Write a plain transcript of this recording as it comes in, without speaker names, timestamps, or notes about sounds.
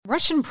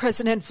Russian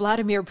President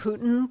Vladimir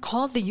Putin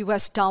called the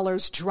U.S.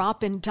 dollar's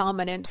drop in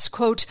dominance,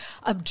 quote,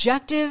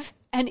 objective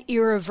and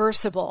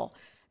irreversible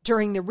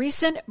during the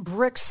recent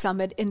BRICS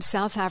summit in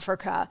South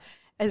Africa,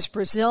 as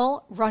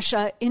Brazil,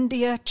 Russia,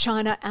 India,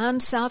 China,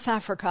 and South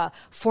Africa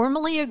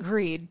formally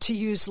agreed to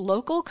use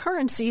local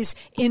currencies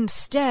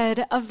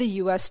instead of the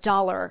U.S.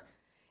 dollar.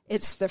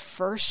 It's the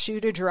first shoe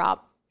to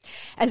drop.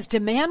 As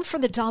demand for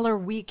the dollar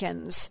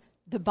weakens,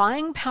 the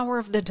buying power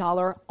of the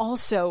dollar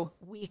also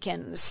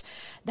weakens.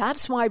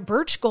 That's why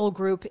Birch Gold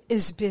Group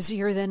is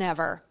busier than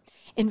ever.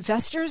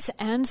 Investors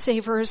and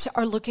savers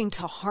are looking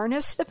to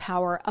harness the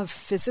power of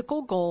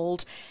physical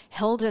gold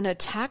held in a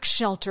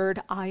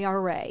tax-sheltered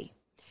IRA.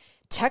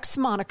 Text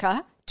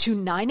Monica to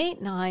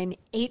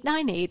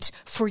 989-898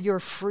 for your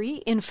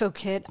free info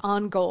kit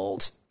on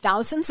gold.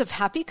 Thousands of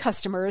happy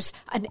customers,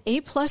 an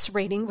A-plus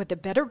rating with the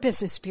Better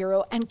Business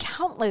Bureau, and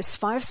countless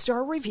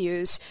 5-star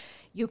reviews.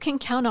 You can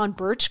count on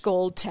Birch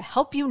Gold to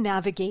help you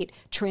navigate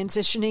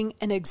transitioning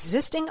an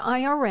existing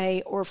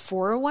IRA or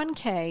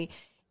 401k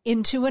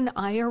into an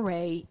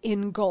IRA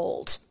in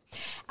gold.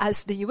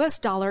 As the U.S.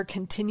 dollar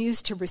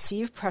continues to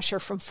receive pressure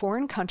from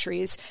foreign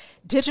countries,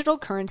 digital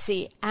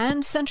currency,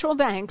 and central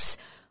banks,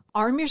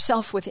 arm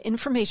yourself with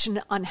information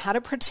on how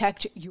to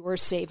protect your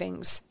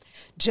savings.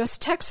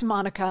 Just text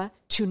Monica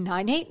to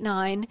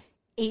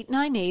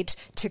 989-898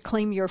 to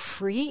claim your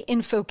free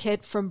info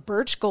kit from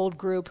Birch Gold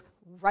Group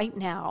right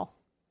now.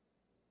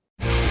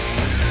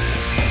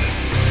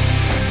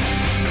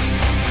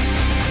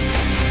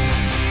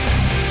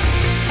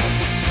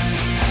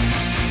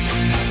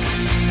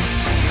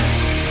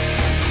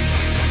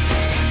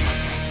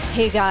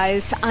 Hey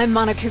guys, I'm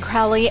Monica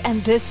Crowley,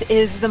 and this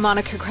is the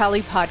Monica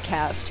Crowley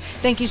Podcast.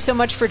 Thank you so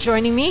much for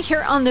joining me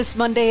here on this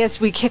Monday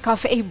as we kick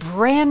off a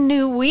brand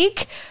new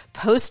week,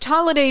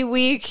 post-holiday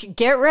week.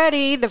 Get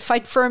ready, the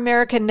fight for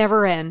America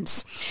never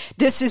ends.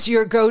 This is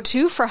your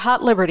go-to for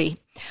Hot Liberty,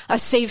 a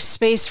safe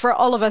space for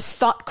all of us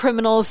thought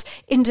criminals,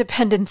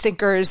 independent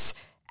thinkers,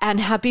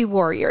 and happy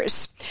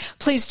warriors.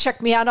 Please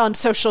check me out on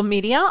social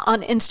media.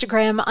 On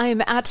Instagram, I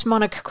am at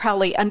Monica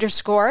Crowley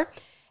 _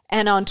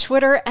 and on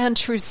Twitter and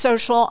Truth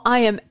Social, I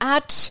am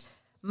at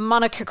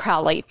Monica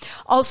Crowley.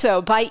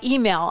 Also, by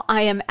email,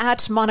 I am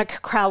at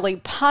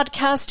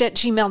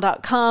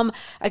monicacrowleypodcast@gmail.com.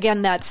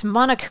 Again, that's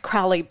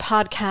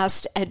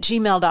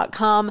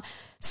monicacrowleypodcast@gmail.com.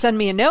 Send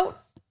me a note.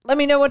 Let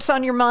me know what's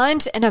on your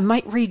mind, and I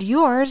might read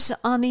yours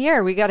on the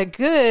air. We got a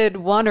good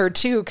one or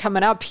two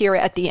coming up here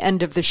at the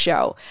end of the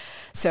show.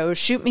 So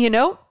shoot me a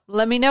note.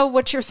 Let me know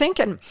what you're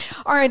thinking.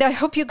 All right, I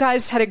hope you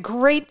guys had a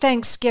great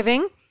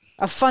Thanksgiving.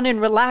 A fun and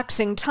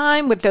relaxing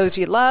time with those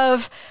you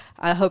love.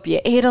 I hope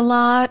you ate a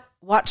lot,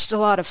 watched a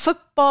lot of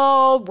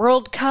football,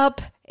 World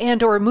Cup,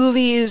 and or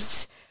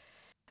movies.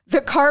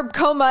 The carb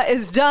coma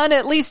is done,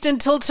 at least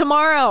until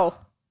tomorrow.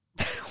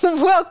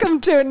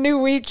 Welcome to a new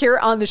week here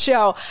on the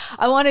show.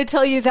 I want to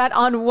tell you that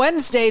on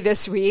Wednesday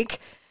this week,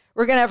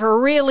 we're going to have a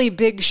really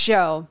big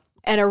show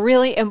and a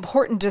really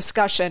important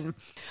discussion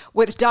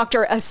with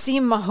Dr.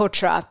 Aseem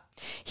Malhotra.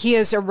 He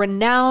is a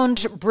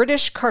renowned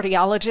British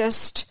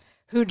cardiologist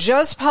who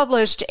just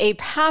published a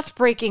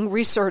path-breaking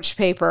research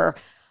paper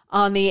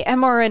on the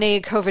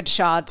mRNA COVID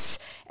shots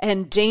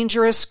and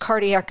dangerous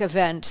cardiac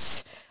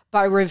events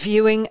by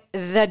reviewing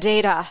the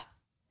data.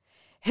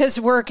 His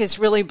work is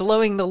really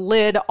blowing the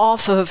lid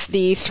off of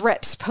the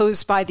threats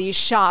posed by these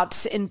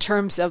shots in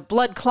terms of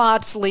blood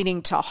clots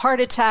leading to heart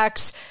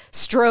attacks,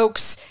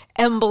 strokes,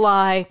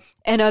 emboli,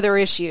 and other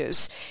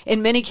issues,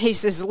 in many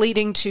cases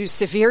leading to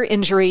severe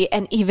injury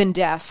and even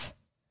death.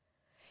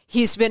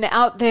 He's been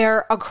out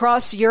there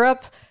across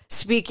Europe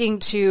speaking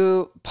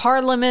to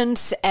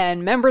parliaments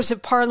and members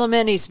of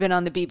parliament. He's been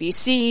on the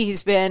BBC.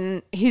 He's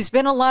been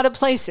a lot of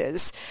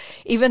places,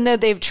 even though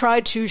they've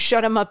tried to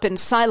shut him up and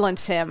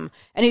silence him.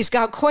 And he's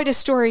got quite a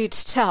story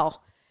to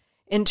tell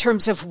in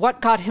terms of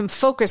what got him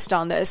focused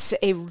on this,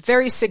 a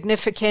very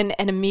significant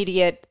and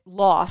immediate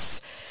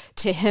loss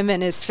to him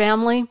and his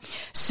family.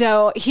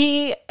 So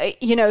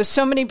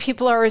so many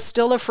people are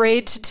still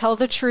afraid to tell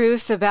the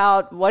truth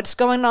about what's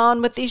going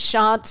on with these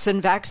shots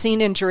and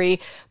vaccine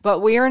injury, but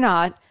we are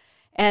not.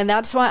 And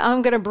that's why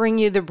I'm going to bring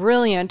you the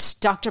brilliant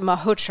Dr.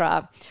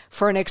 Malhotra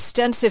for an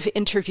extensive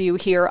interview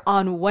here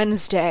on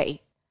Wednesday.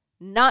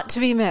 Not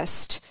to be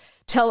missed.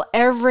 Tell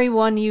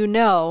everyone you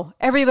know.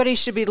 Everybody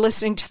should be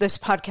listening to this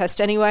podcast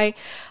anyway,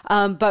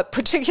 but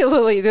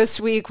particularly this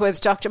week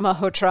with Dr.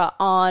 Malhotra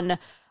on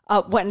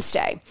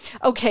Wednesday.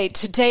 Okay,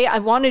 today I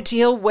want to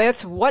deal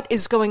with what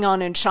is going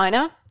on in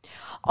China,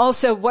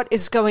 also what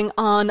is going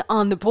on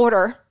the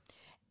border,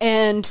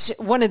 and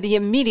one of the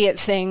immediate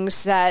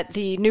things that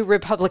the new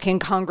Republican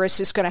Congress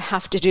is going to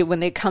have to do when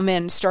they come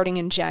in starting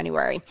in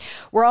January.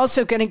 We're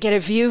also going to get a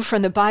view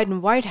from the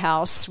Biden White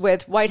House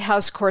with White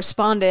House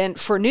correspondent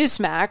for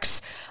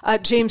Newsmax,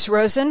 James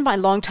Rosen, my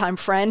longtime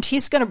friend.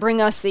 He's going to bring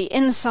us the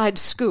inside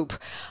scoop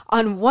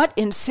on what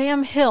in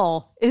Sam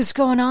Hill is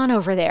going on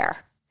over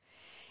there.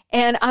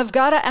 And I've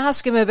got to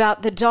ask him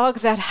about the dog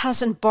that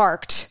hasn't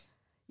barked.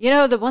 You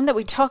know, the one that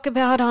we talk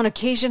about on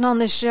occasion on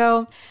this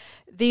show,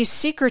 the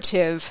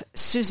secretive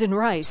Susan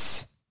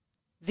Rice.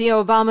 the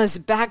Obama's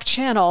back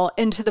channel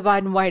into the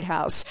Biden White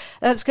House.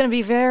 That's going to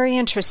be very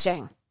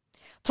interesting.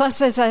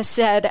 Plus, as I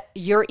said,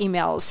 your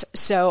emails.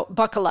 So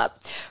buckle up.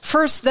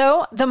 First,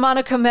 though, the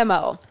Monaco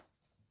memo.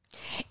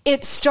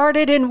 It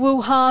started in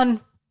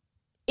Wuhan.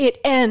 It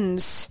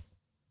ends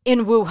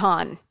in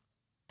Wuhan.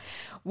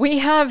 We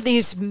have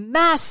these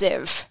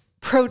massive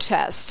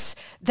protests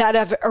that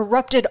have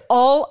erupted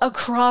all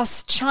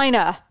across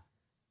China.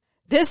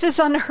 This is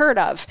unheard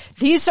of.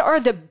 These are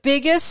the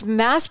biggest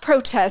mass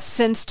protests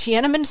since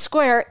Tiananmen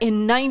Square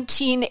in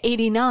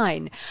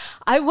 1989.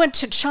 I went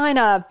to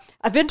China.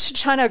 I've been to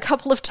China a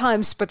couple of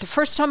times, but the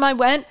first time I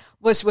went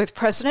was with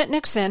President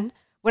Nixon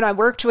when I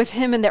worked with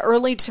him in the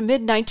early to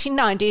mid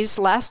 1990s,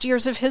 last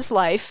years of his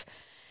life.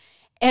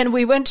 And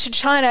we went to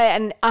China,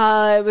 and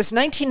it was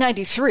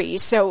 1993,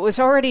 so it was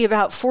already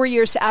about 4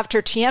 years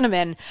after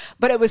Tiananmen,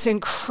 but it was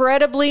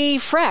incredibly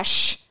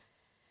fresh.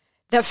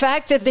 The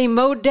fact that they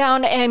mowed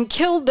down and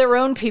killed their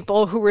own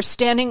people who were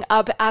standing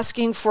up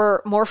asking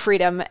for more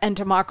freedom and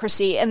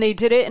democracy, and they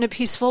did it in a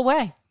peaceful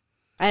way.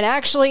 And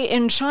actually,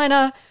 in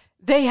China,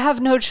 they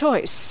have no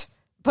choice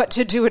but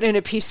to do it in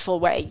a peaceful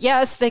way.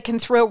 Yes, they can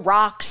throw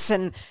rocks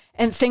and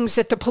things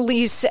at the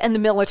police and the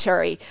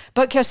military,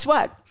 but guess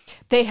what?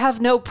 They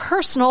have no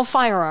personal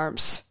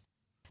firearms.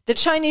 The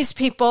Chinese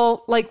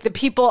people, like the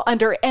people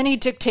under any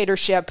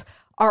dictatorship,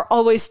 are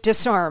always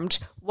disarmed.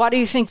 Why do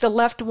you think the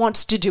left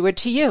wants to do it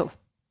to you?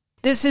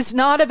 This is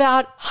not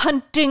about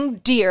hunting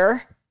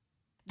deer.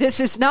 This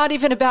is not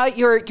even about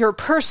your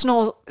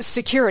personal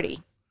security.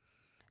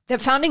 The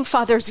Founding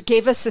Fathers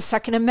gave us the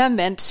Second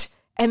Amendment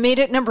and made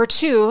it number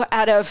 2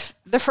 out of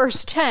the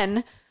first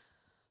 10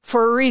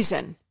 for a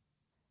reason.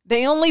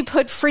 They only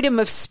put freedom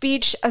of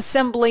speech,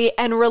 assembly,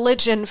 and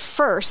religion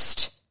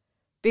first,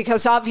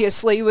 because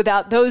obviously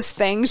without those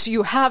things,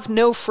 you have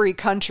no free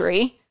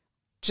country,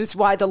 which is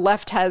why the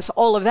left has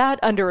all of that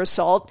under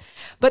assault.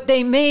 But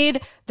they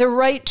made the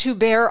right to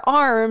bear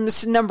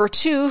arms number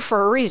 2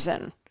 for a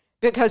reason,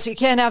 because you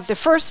can't have the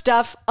first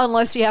stuff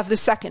unless you have the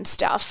second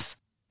stuff.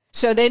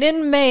 So they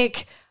didn't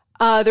make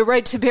the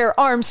right to bear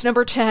arms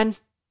number 10.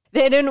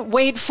 They didn't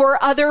wait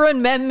for other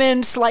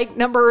amendments like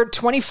number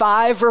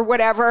 25 or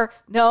whatever.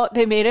 No,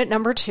 they made it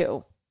number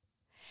 2.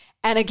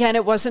 And again,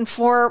 it wasn't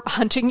for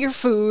hunting your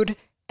food,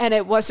 and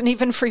it wasn't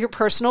even for your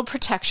personal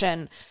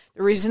protection.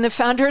 The reason the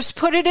founders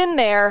put it in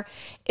there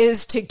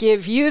is to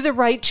give you the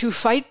right to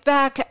fight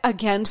back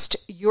against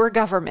your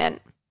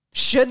government.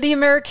 Should the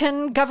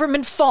American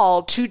government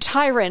fall to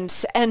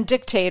tyrants and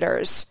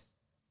dictators?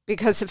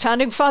 Because the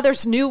Founding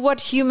Fathers knew what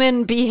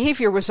human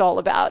behavior was all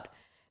about.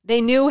 They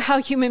knew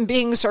how human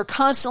beings are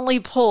constantly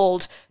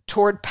pulled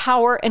toward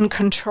power and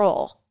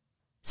control.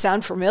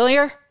 Sound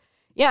familiar?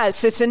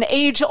 Yes, it's an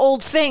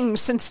age-old thing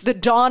since the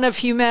dawn of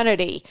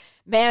humanity.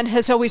 Man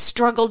has always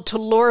struggled to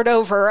lord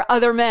over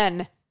other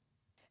men.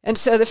 And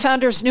so the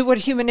founders knew what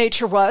human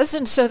nature was,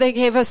 and so they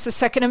gave us the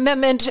Second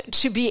Amendment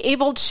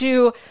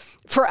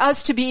for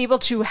us to be able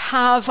to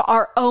have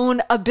our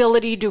own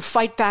ability to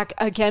fight back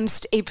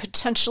against a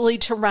potentially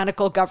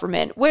tyrannical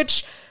government,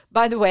 which,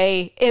 by the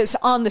way, is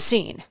on the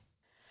scene.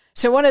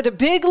 So one of the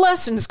big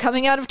lessons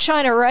coming out of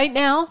China right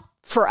now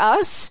for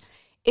us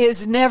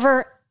is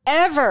never,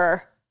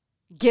 ever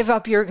give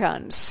up your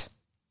guns.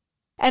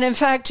 And in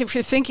fact, if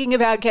you're thinking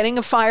about getting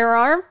a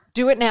firearm,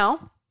 do it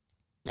now.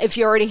 If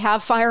you already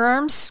have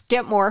firearms,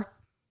 get more.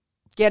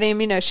 Get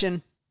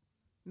ammunition.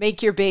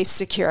 Make your base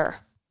secure.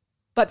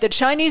 But the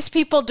Chinese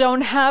people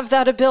don't have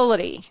that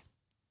ability.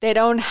 They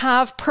don't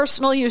have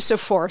personal use of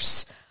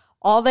force.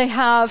 All they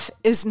have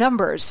is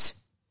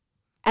numbers.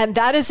 And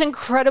that is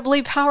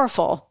incredibly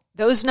powerful.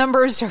 Those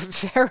numbers are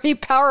very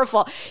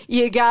powerful.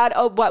 You got,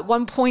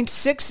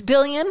 1.6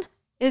 billion,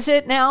 is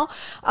it now,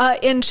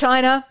 in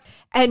China?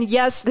 And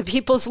yes, the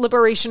People's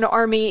Liberation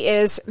Army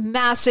is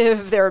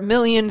massive. There are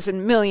millions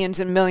and millions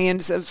and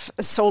millions of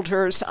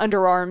soldiers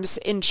under arms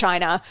in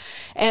China.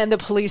 And the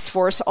police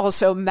force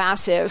also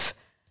massive.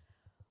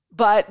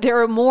 But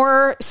there are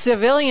more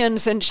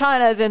civilians in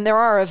China than there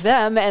are of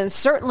them, and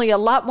certainly a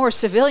lot more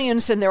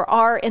civilians than there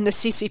are in the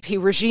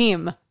CCP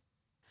regime.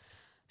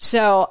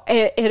 So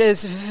it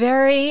is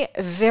very,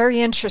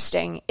 very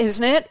interesting,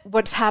 isn't it?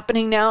 What's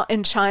happening now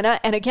in China.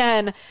 And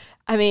again,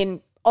 I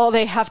mean, all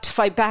they have to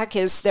fight back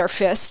is their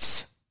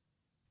fists.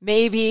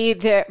 Maybe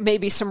there may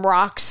be some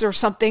rocks or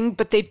something,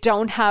 but they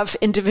don't have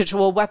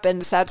individual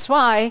weapons. That's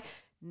why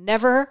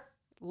never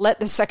let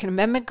the Second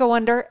Amendment go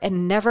under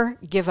and never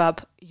give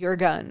up your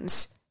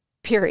guns,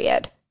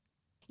 period.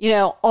 You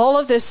know, all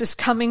of this is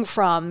coming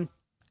from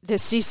the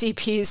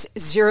CCP's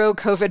zero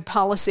COVID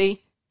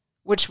policy,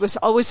 which was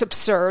always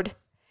absurd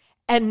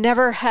and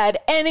never had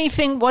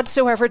anything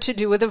whatsoever to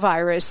do with the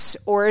virus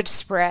or its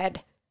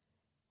spread.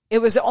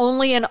 It was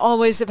only and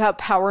always about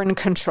power and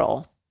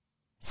control.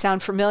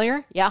 Sound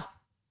familiar? Yeah.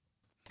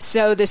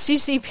 So the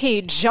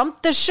CCP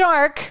jumped the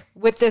shark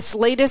with this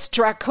latest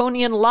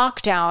draconian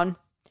lockdown,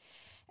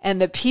 and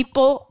the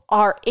people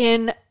are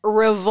in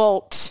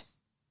revolt.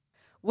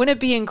 Wouldn't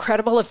it be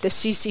incredible if the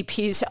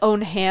CCP's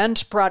own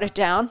hand brought it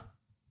down?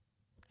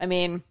 I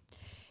mean,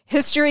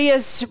 History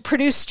has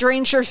produced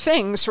stranger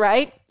things,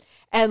 right?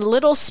 And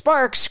little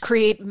sparks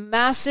create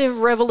massive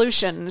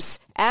revolutions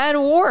and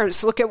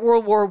wars. Look at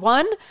World War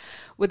I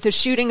with the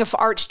shooting of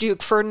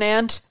Archduke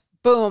Ferdinand.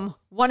 Boom,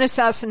 one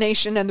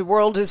assassination and the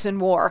world is in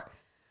war.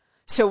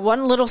 So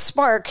one little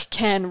spark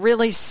can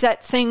really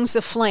set things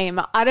aflame.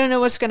 I don't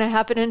know what's going to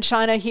happen in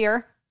China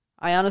here.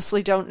 I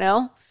honestly don't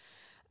know.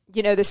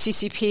 The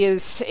CCP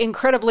is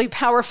incredibly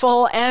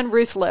powerful and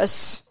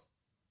ruthless.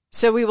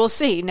 So we will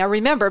see. Now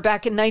remember,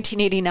 back in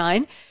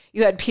 1989,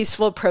 you had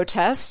peaceful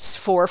protests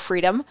for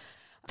freedom.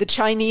 The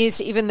Chinese,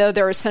 even though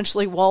they're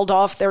essentially walled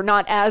off, they're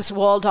not as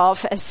walled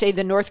off as, say,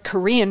 the North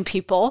Korean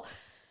people.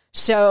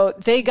 So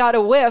they got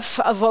a whiff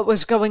of what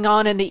was going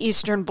on in the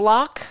Eastern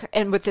Bloc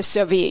and with the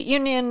Soviet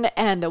Union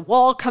and the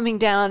wall coming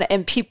down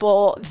and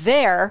people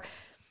there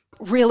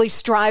really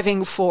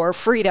striving for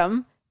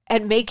freedom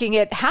and making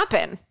it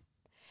happen.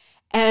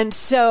 And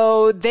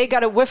so they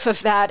got a whiff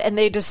of that and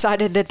they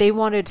decided that they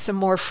wanted some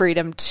more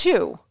freedom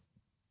too.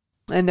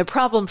 And the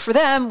problem for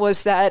them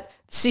was that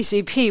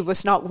CCP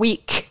was not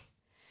weak.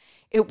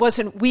 It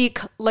wasn't weak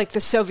like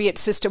the Soviet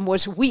system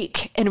was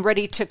weak and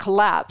ready to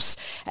collapse.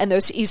 And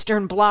those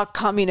Eastern Bloc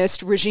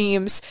communist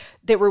regimes,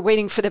 they were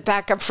waiting for the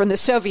backup from the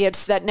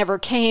Soviets that never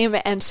came.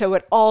 And so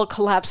it all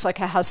collapsed like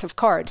a house of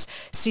cards.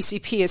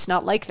 CCP is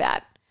not like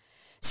that.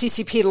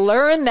 CCP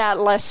learned that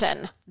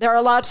lesson. They're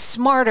a lot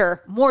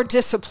smarter, more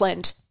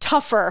disciplined,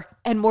 tougher,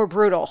 and more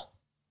brutal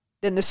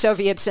than the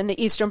Soviets and the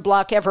Eastern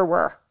Bloc ever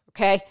were.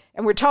 Okay?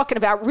 And we're talking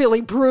about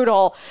really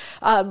brutal.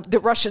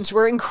 The Russians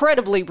were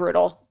incredibly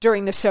brutal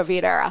during the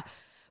Soviet era.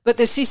 But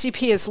the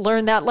CCP has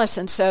learned that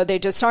lesson. So they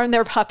disarm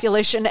their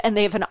population and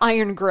they have an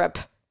iron grip.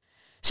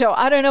 So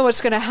I don't know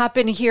what's going to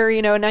happen here.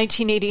 In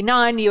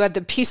 1989, you had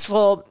the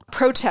peaceful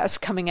protests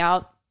coming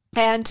out.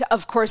 And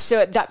of course,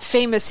 that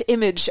famous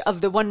image of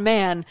the one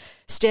man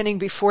standing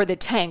before the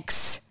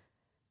tanks,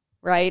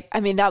 right? I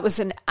mean, that was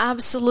an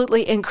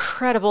absolutely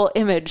incredible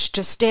image,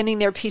 just standing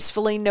there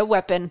peacefully, no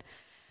weapon.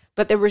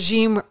 But the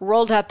regime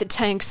rolled out the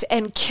tanks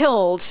and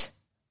killed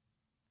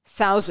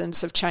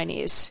thousands of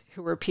Chinese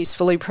who were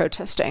peacefully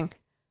protesting.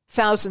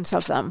 Thousands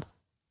of them.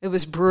 It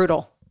was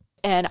brutal.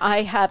 And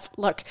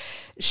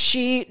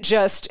she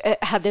just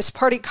had this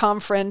party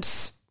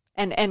conference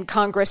and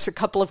Congress a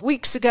couple of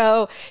weeks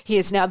ago. He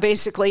is now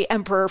basically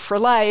emperor for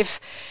life.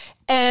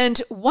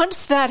 And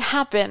once that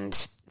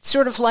happened,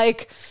 sort of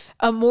like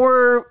a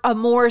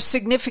more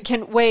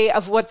significant way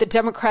of what the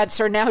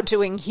Democrats are now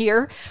doing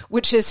here,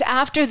 which is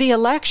after the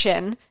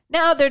election,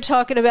 now they're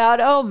talking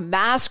about,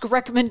 mask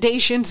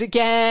recommendations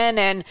again.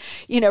 And,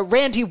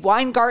 Randy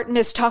Weingarten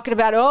is talking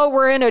about,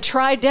 we're in a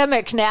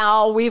tridemic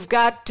now. We've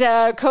got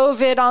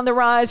COVID on the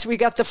rise. We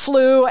got the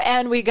flu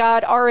and we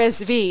got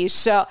RSV.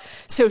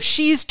 So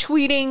she's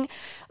tweeting,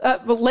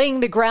 laying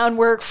the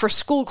groundwork for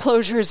school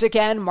closures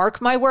again.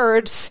 Mark my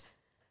words.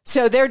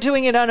 So they're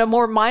doing it on a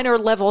more minor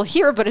level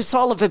here, but it's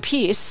all of a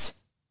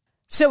piece.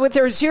 So with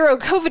their zero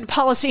COVID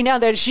policy, now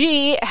that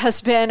Xi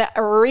has been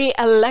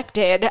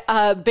re-elected,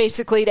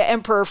 basically to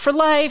emperor for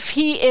life,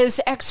 he is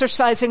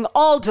exercising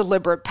all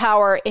deliberate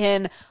power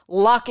in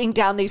locking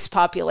down these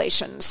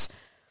populations.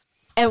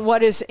 And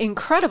what is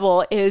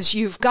incredible is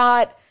you've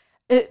got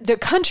the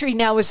country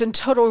now is in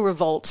total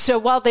revolt. So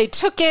while they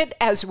took it,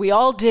 as we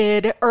all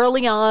did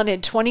early on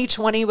in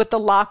 2020 with the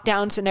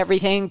lockdowns and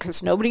everything,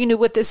 because nobody knew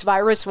what this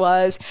virus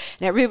was,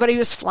 and everybody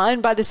was flying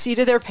by the seat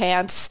of their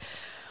pants.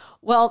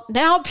 Well,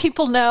 now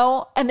people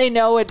know, and they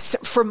know it's,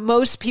 for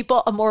most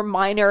people, a more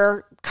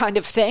minor kind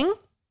of thing.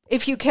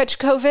 If you catch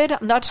COVID,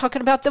 I'm not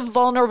talking about the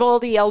vulnerable,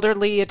 the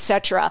elderly,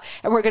 etc.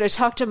 And we're going to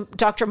talk to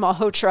Dr.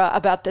 Malhotra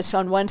about this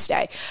on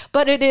Wednesday.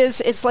 But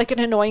it's like an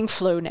annoying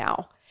flu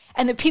now.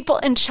 And the people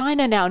in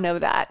China now know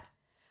that.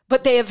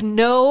 But they have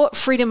no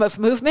freedom of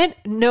movement,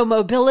 no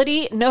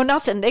mobility, no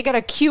nothing. They got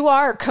a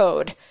QR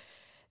code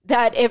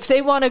that if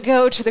they want to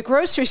go to the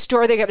grocery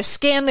store, they got to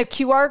scan the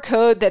QR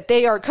code that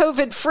they are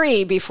COVID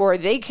free before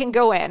they can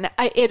go in.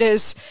 It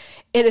is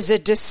a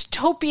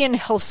dystopian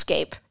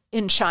hellscape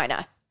in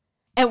China.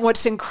 And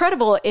what's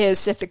incredible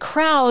is that the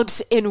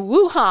crowds in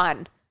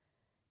Wuhan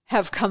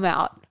have come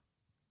out.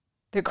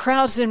 The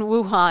crowds in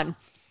Wuhan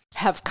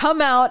have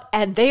come out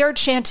and they are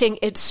chanting,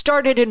 it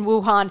started in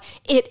Wuhan,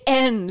 it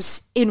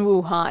ends in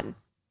Wuhan.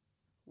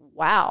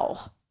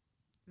 Wow.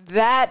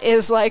 That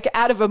is like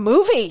out of a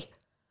movie.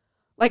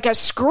 Like a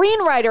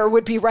screenwriter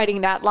would be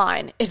writing that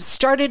line. It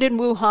started in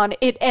Wuhan,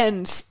 it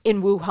ends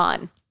in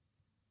Wuhan.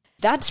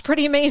 That's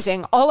pretty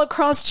amazing. All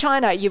across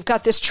China, you've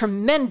got this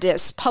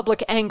tremendous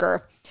public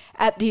anger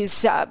at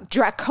these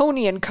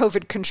draconian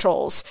COVID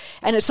controls.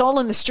 And it's all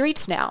in the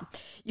streets now.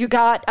 You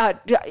got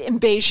in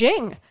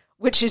Beijing,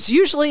 which is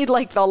usually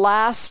like the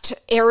last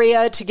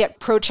area to get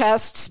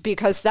protests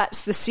because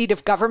that's the seat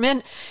of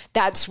government.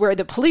 That's where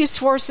the police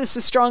force is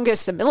the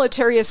strongest, the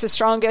military is the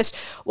strongest.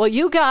 Well,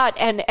 you got,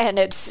 and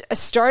it's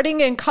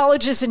starting in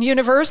colleges and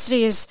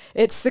universities,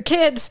 it's the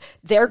kids.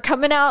 They're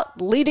coming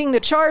out leading the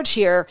charge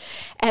here,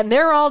 and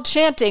they're all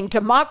chanting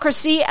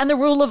democracy and the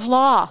rule of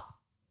law.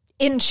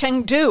 In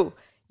Chengdu,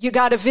 You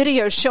got a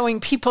video showing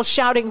people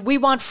shouting, "We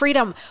want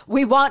freedom.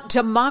 We want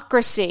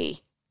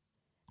democracy."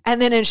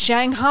 And then in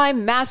Shanghai,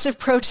 massive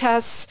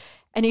protests,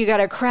 and you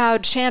got a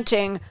crowd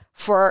chanting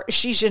for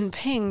Xi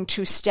Jinping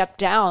to step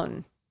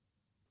down.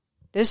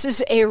 This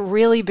is a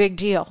really big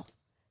deal.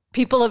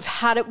 People have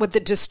had it with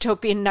the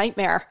dystopian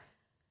nightmare.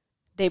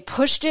 They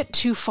pushed it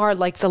too far,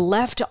 like the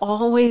left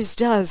always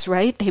does,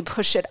 right? They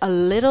push it a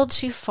little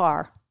too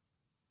far.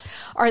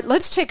 All right,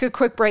 let's take a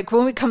quick break.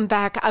 When we come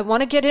back, I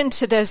want to get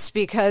into this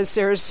because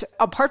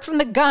apart from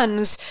the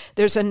guns,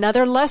 there's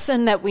another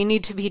lesson that we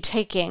need to be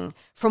taking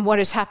from what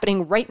is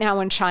happening right now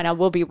in China.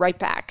 We'll be right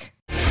back.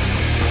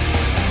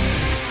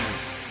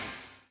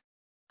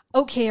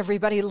 Okay,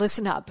 everybody,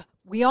 listen up.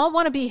 We all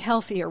want to be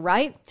healthier,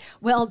 right?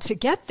 Well, to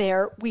get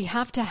there, we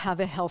have to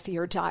have a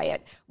healthier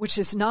diet, which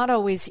is not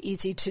always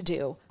easy to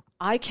do.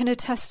 I can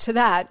attest to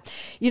that.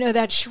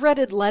 That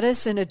shredded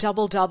lettuce in a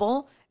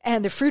double-double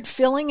and the fruit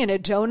filling in a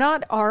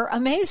donut are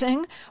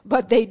amazing,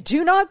 but they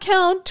do not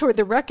count toward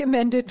the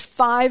recommended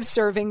 5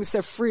 servings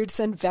of fruits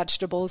and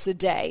vegetables a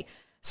day.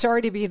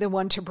 Sorry to be the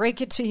one to break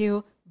it to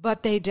you,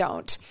 but they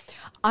don't.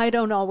 I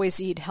don't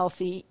always eat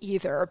healthy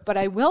either, but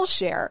I will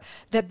share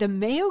that the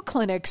Mayo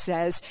Clinic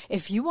says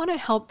if you want to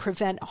help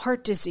prevent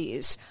heart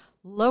disease,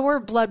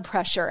 lower blood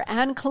pressure,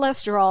 and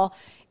cholesterol,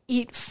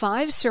 eat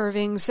 5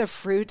 servings of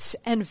fruits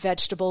and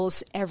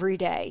vegetables every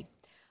day.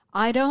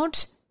 I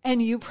don't, and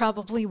you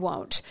probably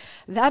won't.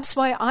 That's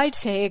why I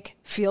take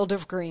Field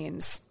of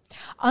Greens.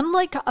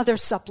 Unlike other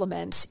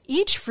supplements,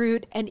 each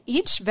fruit and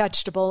each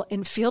vegetable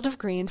in Field of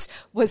Greens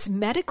was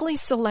medically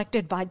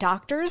selected by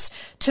doctors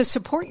to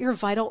support your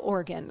vital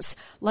organs,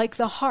 like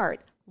the heart,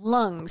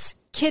 lungs,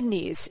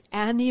 kidneys,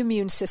 and the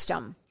immune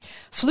system.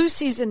 Flu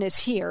season is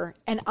here,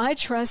 and I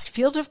trust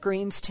Field of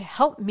Greens to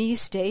help me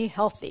stay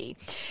healthy.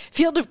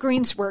 Field of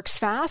Greens works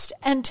fast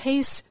and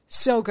tastes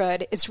so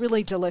good. It's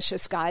really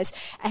delicious, guys,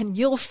 and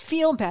you'll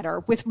feel better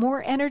with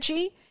more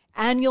energy.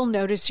 And you'll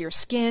notice your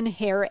skin,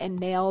 hair, and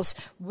nails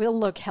will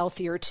look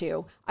healthier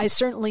too. I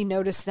certainly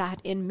noticed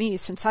that in me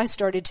since I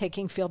started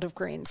taking Field of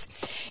Greens.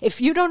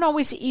 If you don't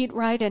always eat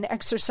right and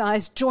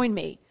exercise, join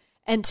me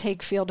and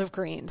take Field of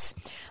Greens.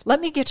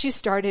 Let me get you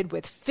started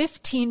with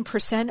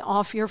 15%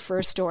 off your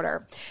first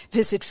order.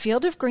 Visit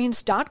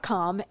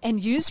fieldofgreens.com and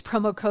use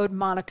promo code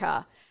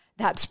Monica.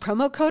 That's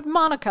promo code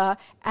Monica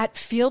at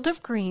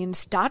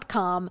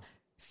fieldofgreens.com,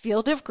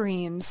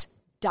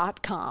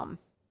 fieldofgreens.com.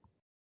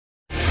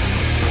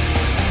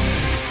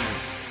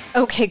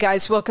 Okay,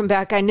 guys, welcome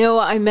back. I know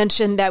I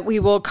mentioned that we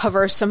will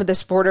cover some of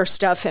this border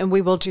stuff, and we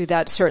will do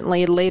that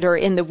certainly later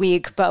in the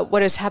week. But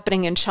what is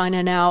happening in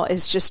China now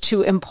is just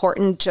too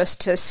important just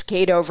to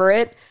skate over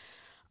it,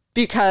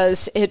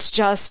 because it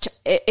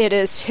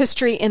is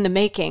history in the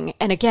making.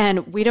 And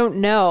again, we don't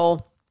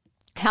know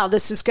how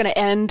this is going to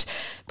end.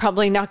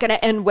 Probably not going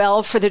to end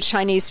well for the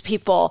Chinese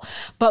people.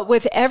 But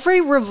with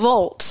every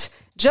revolt,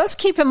 just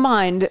keep in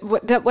mind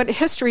that what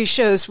history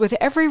shows, with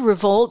every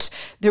revolt,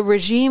 the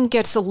regime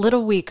gets a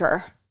little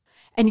weaker.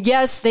 And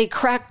yes, they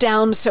crack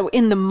down, so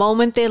in the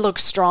moment they look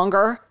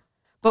stronger.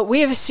 But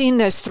we have seen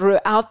this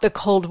throughout the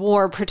Cold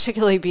War,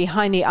 particularly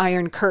behind the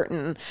Iron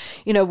Curtain,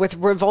 with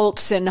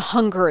revolts in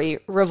Hungary,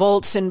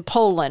 revolts in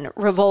Poland,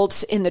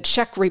 revolts in the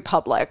Czech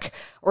Republic,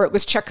 or it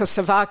was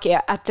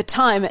Czechoslovakia at the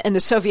time, and the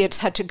Soviets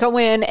had to go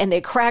in and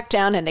they cracked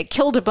down and they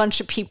killed a bunch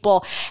of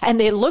people, and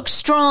they looked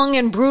strong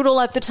and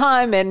brutal at the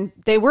time, and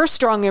they were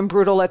strong and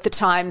brutal at the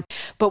time.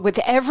 But with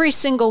every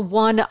single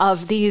one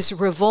of these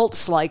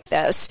revolts like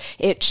this,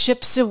 it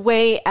chips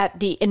away at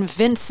the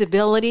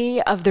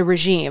invincibility of the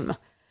regime.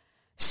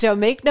 So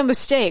make no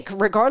mistake,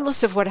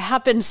 regardless of what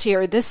happens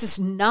here, this is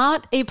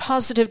not a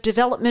positive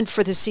development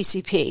for the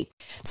CCP.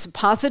 It's a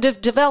positive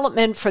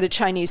development for the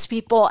Chinese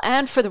people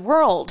and for the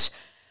world.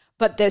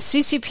 But the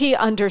CCP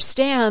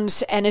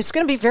understands, and it's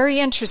going to be very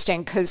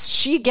interesting because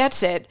she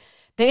gets it.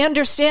 They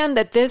understand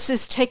that this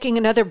is taking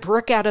another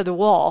brick out of the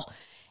wall.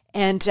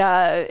 And,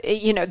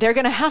 they're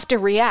going to have to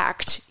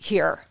react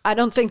here. I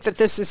don't think that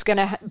this is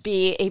going to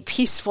be a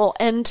peaceful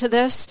end to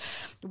this.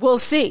 We'll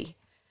see.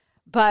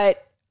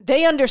 But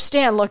they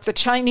understand, look, the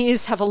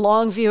Chinese have a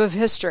long view of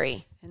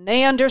history, and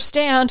they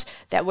understand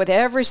that with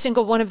every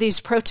single one of these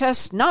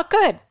protests, not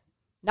good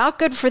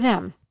for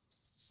them.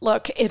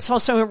 Look, it's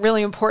also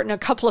really important, a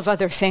couple of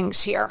other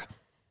things here.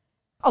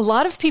 A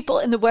lot of people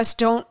in the West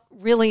don't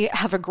really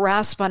have a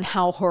grasp on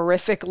how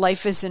horrific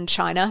life is in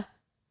China.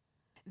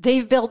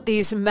 They've built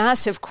these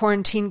massive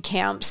quarantine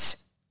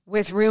camps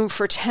with room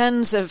for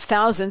tens of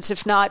thousands,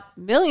 if not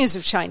millions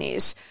of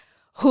Chinese,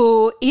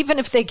 who, even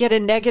if they get a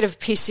negative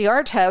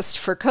PCR test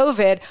for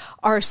COVID,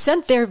 are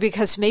sent there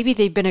because maybe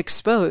they've been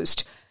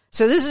exposed.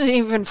 So this isn't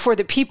even for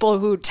the people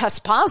who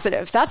test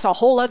positive. That's a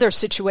whole other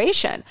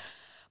situation.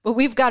 But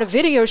we've got a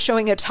video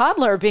showing a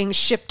toddler being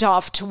shipped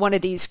off to one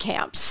of these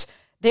camps.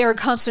 They are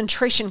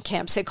concentration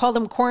camps. They call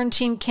them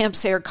quarantine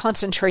camps. They are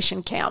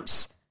concentration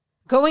camps.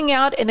 Going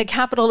out in the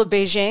capital of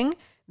Beijing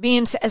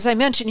means, as I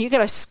mentioned, you got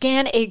to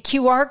scan a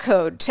QR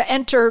code to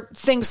enter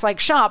things like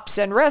shops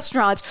and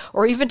restaurants,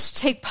 or even to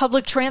take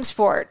public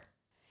transport.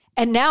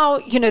 And now,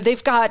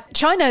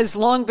 China has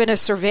long been a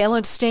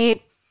surveillance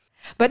state,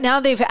 but now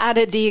they've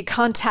added the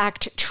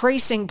contact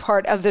tracing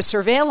part of the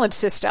surveillance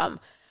system.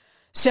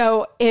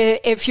 So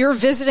if you're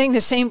visiting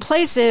the same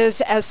places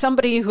as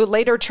somebody who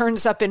later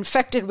turns up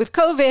infected with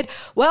COVID,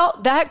 well,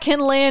 that can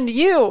land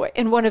you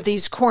in one of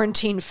these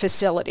quarantine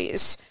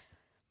facilities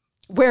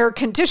where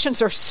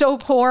conditions are so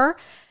poor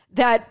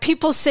that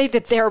people say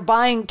that they're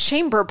buying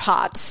chamber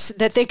pots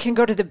that they can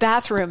go to the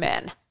bathroom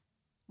in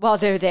while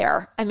they're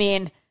there. I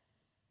mean,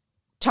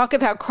 talk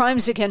about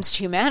crimes against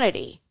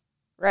humanity,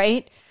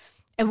 right?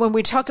 And when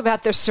we talk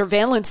about the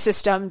surveillance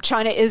system,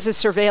 China is a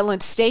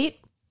surveillance state.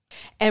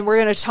 And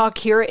we're going to talk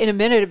here in a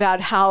minute about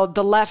how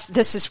the left,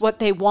 this is what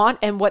they want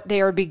and what they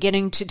are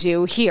beginning to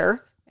do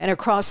here and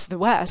across the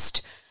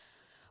West.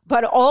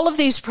 But all of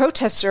these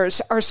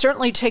protesters are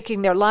certainly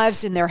taking their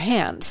lives in their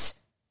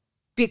hands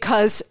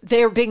because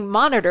they're being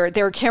monitored.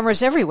 There are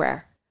cameras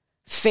everywhere,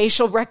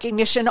 facial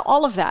recognition,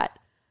 all of that.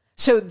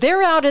 So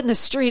they're out in the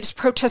streets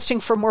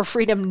protesting for more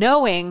freedom,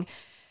 knowing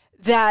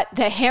that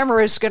the hammer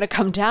is going to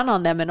come down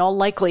on them in all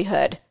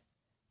likelihood.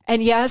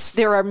 And yes,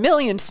 there are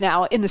millions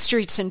now in the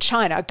streets in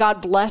China.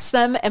 God bless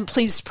them, and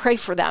please pray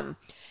for them.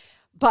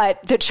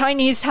 But the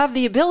Chinese have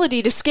the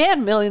ability to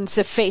scan millions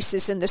of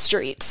faces in the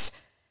streets.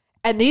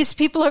 And these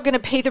people are going to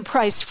pay the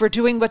price for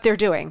doing what they're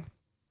doing.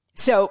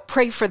 So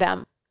pray for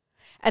them.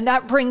 And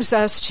that brings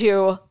us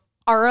to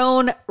our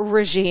own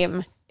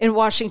regime in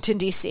Washington,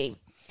 D.C.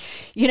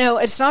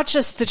 It's not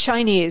just the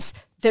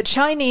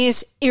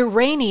Chinese,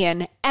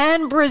 Iranian,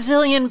 and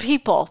Brazilian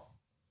people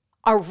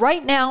are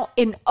right now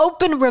in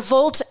open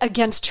revolt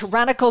against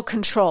tyrannical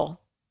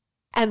control.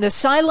 And the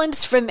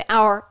silence from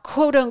our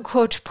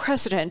quote-unquote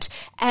president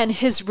and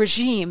his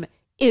regime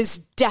is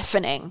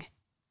deafening.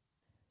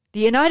 The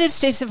United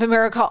States of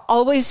America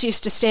always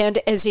used to stand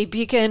as a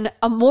beacon,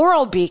 a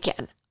moral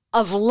beacon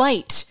of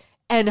light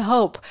and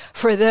hope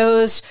for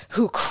those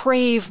who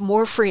crave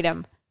more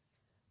freedom,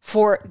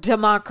 for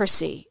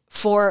democracy,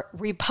 for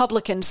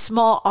Republican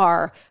small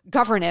r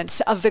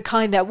governance of the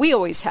kind that we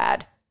always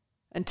had.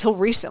 Until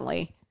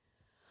recently.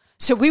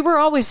 So we were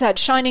always that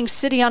shining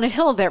city on a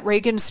hill that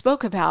Reagan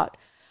spoke about,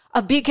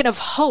 a beacon of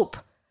hope.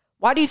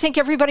 Why do you think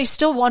everybody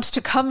still wants to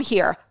come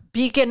here?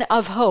 Beacon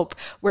of hope,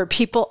 where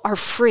people are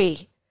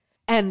free.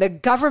 And the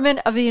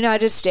government of the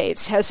United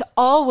States has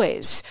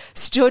always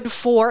stood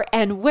for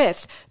and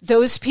with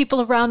those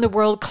people around the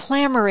world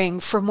clamoring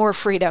for more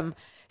freedom,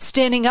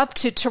 standing up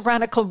to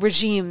tyrannical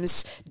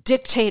regimes,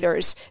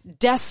 dictators,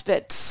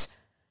 despots,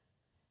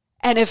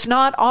 and if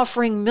not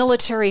offering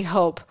military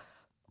hope,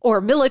 or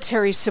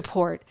military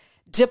support,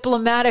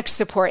 diplomatic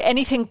support,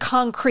 anything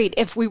concrete.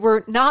 If we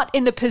were not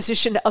in the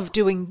position of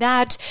doing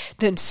that,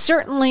 then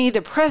certainly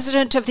the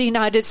President of the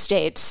United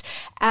States,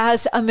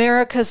 as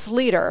America's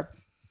leader,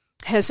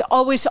 has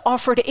always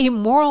offered a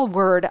moral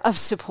word of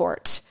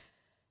support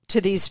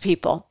to these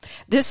people.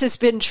 This has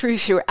been true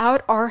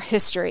throughout our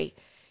history.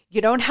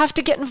 You don't have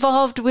to get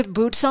involved with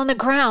boots on the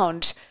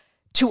ground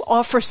to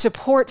offer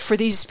support for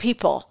these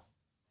people.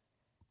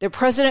 The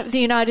President of the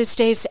United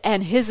States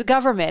and his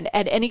government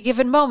at any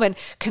given moment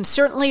can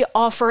certainly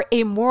offer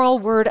a moral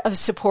word of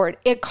support.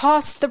 It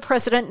costs the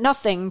president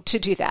nothing to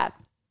do that.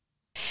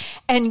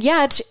 And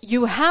yet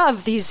you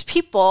have these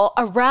people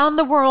around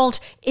the world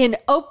in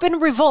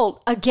open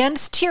revolt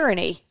against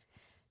tyranny.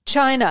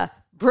 China,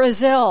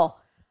 Brazil,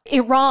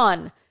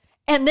 Iran.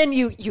 And then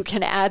you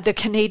can add the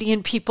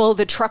Canadian people,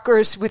 the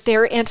truckers with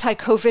their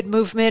anti-COVID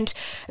movement,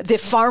 the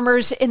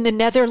farmers in the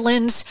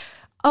Netherlands.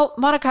 Oh,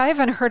 Monica, I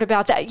haven't heard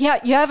about that. Yeah,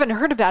 you haven't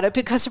heard about it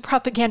because the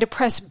propaganda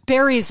press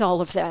buries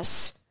all of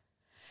this.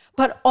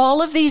 But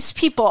all of these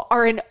people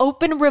are in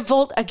open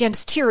revolt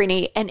against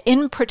tyranny, and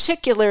in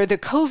particular, the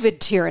COVID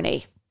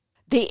tyranny.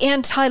 The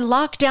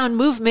anti-lockdown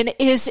movement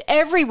is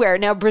everywhere.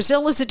 Now,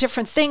 Brazil is a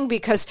different thing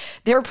because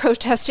they're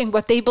protesting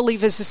what they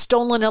believe is a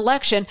stolen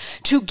election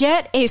to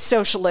get a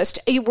socialist,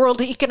 a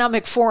World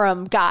Economic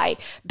Forum guy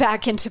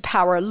back into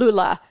power,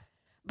 Lula.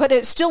 But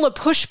it's still a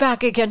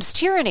pushback against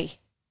tyranny.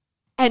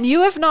 And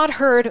you have not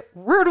heard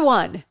word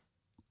one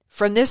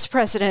from this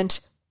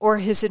president or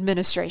his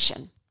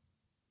administration.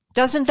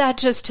 Doesn't that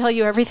just tell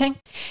you everything?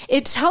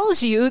 It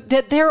tells you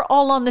that they're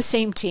all on the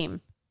same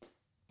team.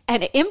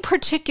 And in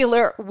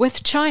particular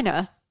with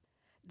China,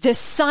 this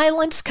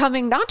silence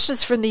coming not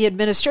just from the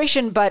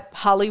administration, but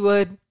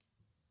Hollywood,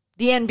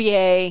 the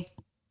NBA,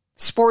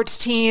 sports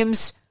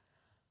teams.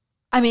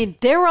 I mean,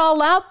 they're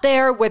all out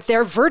there with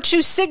their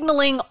virtue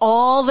signaling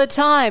all the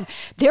time.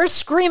 They're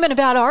screaming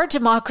about our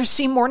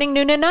democracy morning,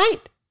 noon, and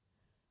night.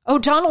 Oh,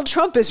 Donald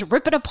Trump is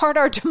ripping apart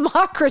our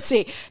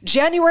democracy.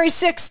 January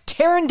 6th,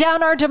 tearing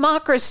down our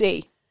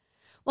democracy.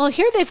 Well,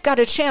 here they've got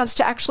a chance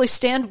to actually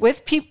stand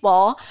with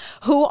people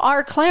who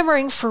are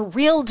clamoring for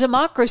real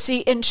democracy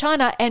in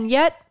China, and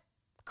yet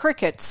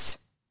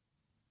crickets.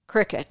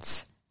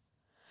 Crickets.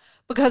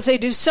 Because they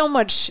do so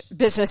much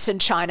business in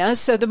China,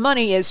 so the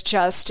money is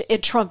just,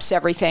 it trumps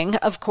everything,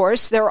 of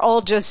course. They're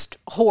all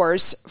just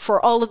whores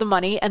for all of the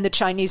money and the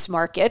Chinese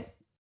market.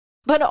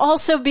 But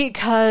also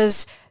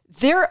because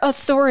their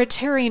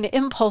authoritarian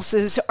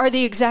impulses are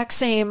the exact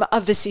same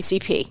of the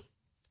CCP.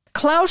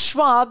 Klaus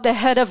Schwab, the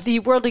head of the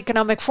World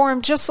Economic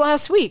Forum, just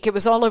last week, it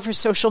was all over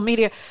social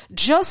media,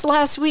 just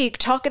last week,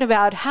 talking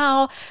about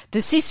how the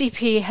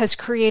CCP has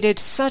created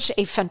such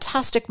a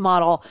fantastic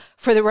model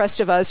for the rest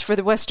of us, for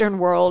the Western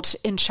world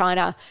in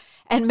China.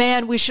 And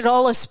man, we should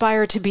all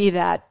aspire to be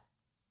that.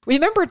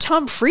 Remember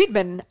Tom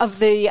Friedman of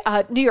the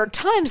New York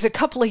Times a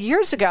couple of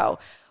years ago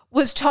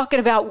was talking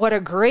about what a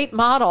great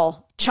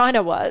model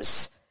China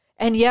was.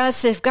 And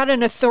yes, they've got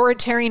an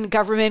authoritarian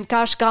government.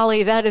 Gosh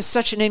golly, that is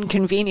such an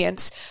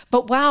inconvenience.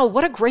 But wow,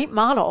 what a great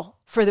model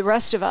for the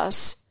rest of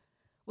us.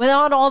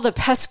 Without all the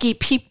pesky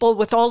people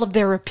with all of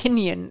their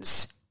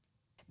opinions.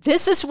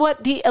 This is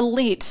what the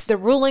elites, the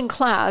ruling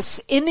class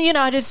in the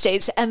United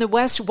States and the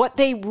West, what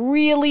they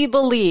really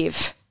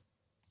believe.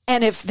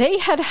 And if they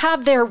had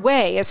had their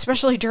way,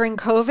 especially during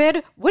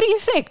COVID, what do you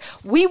think?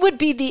 We would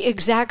be the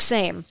exact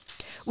same.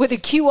 With a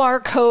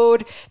QR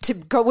code to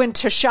go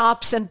into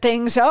shops and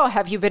things. Oh,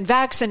 have you been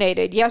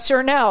vaccinated? Yes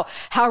or no?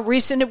 How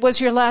recent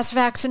was your last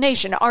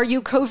vaccination? Are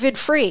you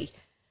COVID-free?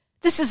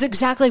 This is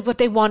exactly what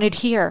they wanted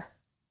here.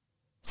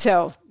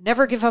 So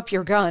never give up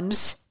your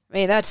guns. I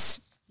mean, that's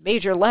a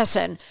major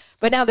lesson.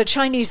 But now the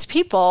Chinese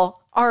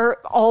people are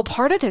all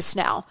part of this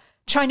now.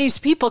 Chinese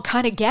people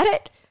kind of get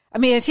it. I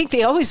mean, I think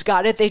they always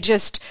got it.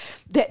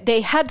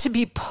 They had to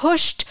be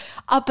pushed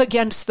up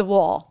against the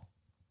wall.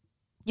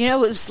 You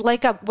know, it was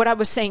like what I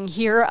was saying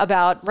here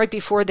about right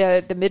before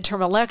the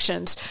midterm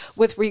elections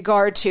with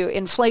regard to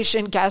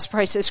inflation, gas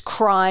prices,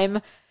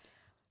 crime,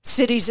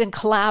 cities in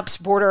collapse,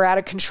 border out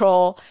of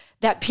control,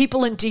 that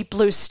people in deep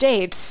blue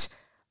states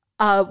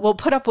will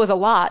put up with a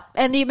lot.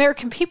 And the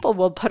American people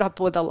will put up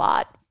with a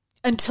lot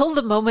until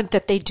the moment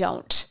that they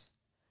don't.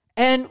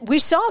 And we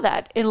saw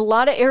that in a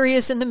lot of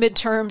areas in the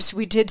midterms.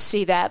 We did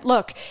see that.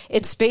 Look,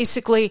 it's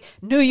basically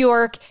New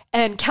York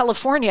and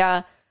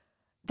California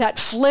that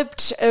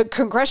flipped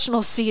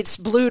congressional seats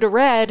blue to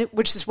red,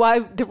 which is why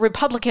the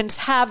Republicans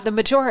have the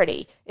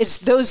majority. It's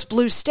those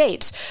blue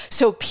states.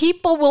 So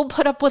people will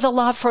put up with a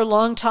lot for a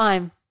long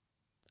time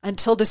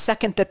until the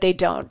second that they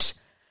don't.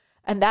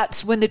 And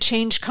that's when the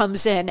change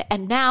comes in.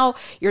 And now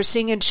you're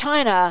seeing in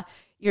China,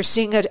 you're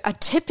seeing a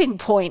tipping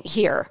point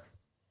here.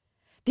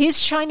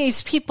 These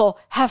Chinese people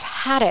have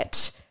had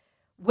it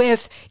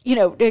with,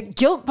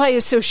 guilt by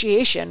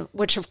association,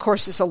 which of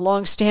course is a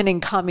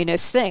long-standing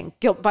communist thing,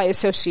 guilt by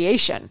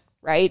association,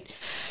 right?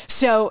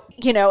 So,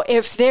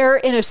 if they're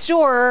in a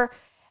store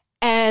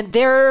and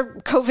they're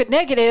COVID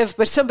negative,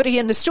 but somebody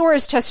in the store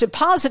is tested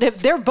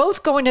positive, they're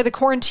both going to the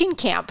quarantine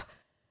camp.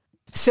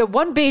 So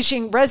one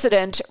Beijing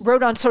resident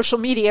wrote on social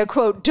media,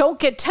 quote, "Don't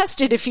get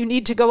tested if you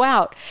need to go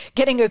out.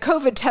 Getting a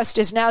COVID test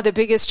is now the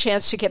biggest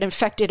chance to get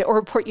infected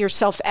or put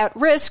yourself at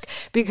risk,"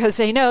 because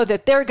they know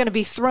that they're going to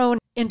be thrown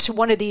into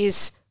one of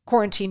these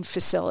quarantine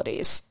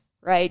facilities,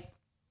 right?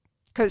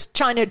 Because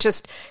China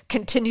just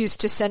continues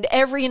to send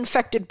every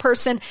infected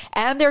person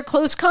and their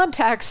close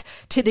contacts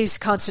to these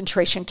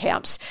concentration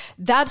camps.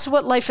 That's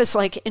what life is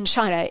like in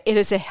China. It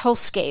is a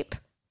hellscape.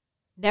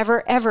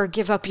 Never, ever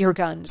give up your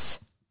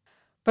guns.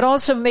 But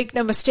also make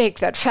no mistake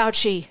that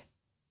Fauci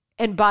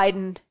and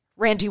Biden,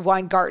 Randy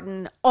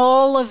Weingarten,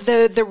 all of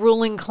the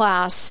ruling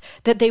class,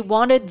 that they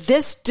wanted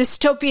this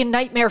dystopian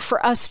nightmare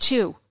for us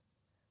too.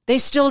 They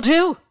still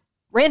do.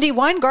 Randy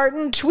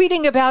Weingarten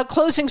tweeting about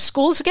closing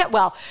schools again.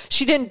 Well,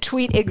 she didn't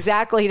tweet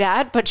exactly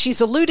that, but she's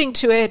alluding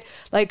to it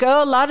like,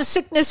 a lot of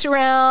sickness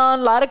around,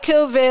 a lot of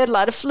COVID, a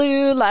lot of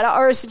flu, a lot of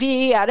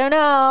RSV, I don't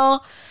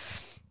know.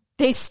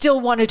 They still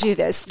want to do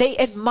this. They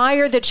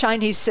admire the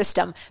Chinese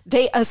system.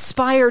 They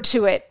aspire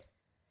to it.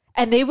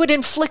 And they would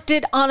inflict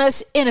it on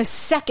us in a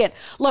second.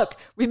 Look,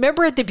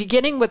 remember at the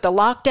beginning with the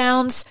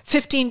lockdowns,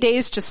 15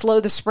 days to slow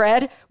the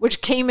spread,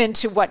 which came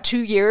into, 2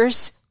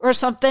 years or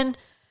something?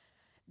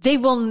 They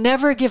will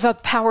never give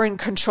up power and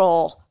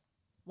control.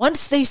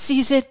 Once they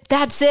seize it,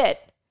 that's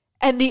it.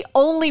 And the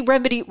only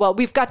remedy,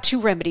 we've got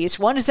two remedies.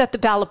 One is at the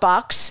ballot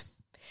box,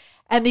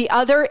 and the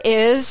other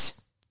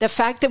is the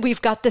fact that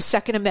we've got the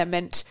Second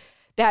Amendment,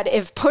 that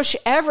if push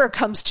ever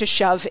comes to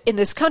shove in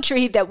this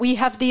country, that we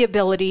have the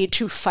ability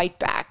to fight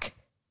back.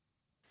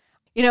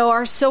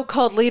 Our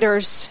so-called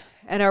leaders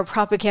and our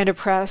propaganda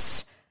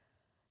press,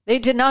 they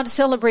did not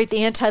celebrate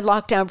the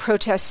anti-lockdown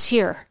protests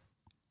here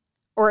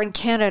or in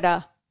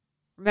Canada.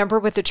 Remember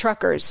with the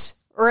truckers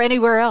or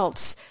anywhere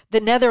else. The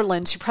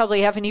Netherlands, you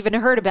probably haven't even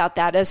heard about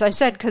that, as I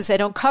said, because they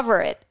don't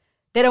cover it.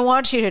 They don't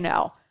want you to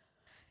know,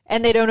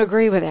 and they don't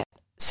agree with it.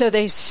 So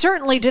they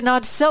certainly did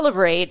not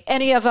celebrate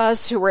any of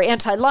us who were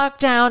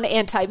anti-lockdown,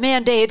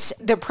 anti-mandates.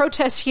 The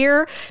protests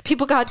here,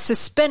 people got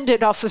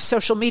suspended off of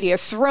social media,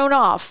 thrown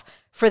off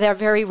for that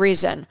very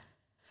reason.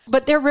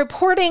 But they're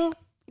reporting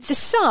the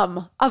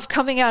sum of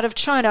coming out of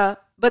China,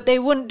 but they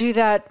wouldn't do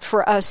that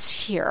for us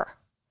here.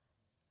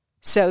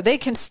 So they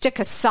can stick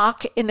a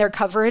sock in their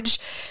coverage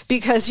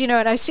because, and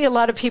I see a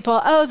lot of people,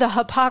 the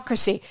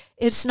hypocrisy.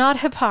 It's not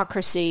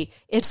hypocrisy,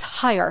 it's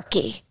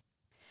hierarchy.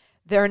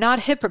 They're not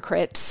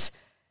hypocrites.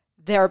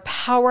 They're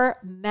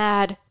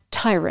power-mad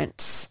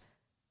tyrants.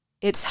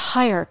 It's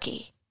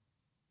hierarchy.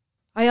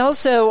 I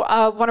also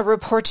want to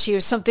report to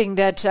you something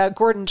that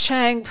Gordon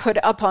Chang put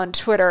up on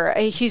Twitter.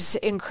 He's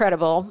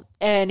incredible.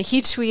 And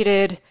he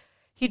tweeted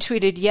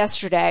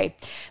yesterday,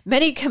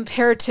 many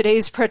compare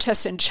today's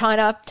protests in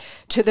China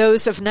to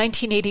those of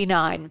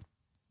 1989.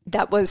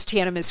 That was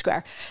Tiananmen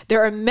Square.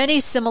 There are many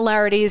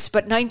similarities,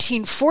 but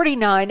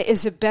 1949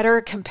 is a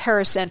better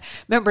comparison.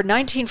 Remember,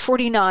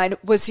 1949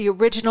 was the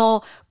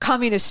original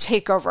communist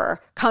takeover,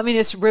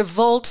 communist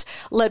revolt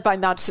led by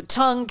Mao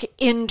Zedong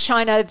in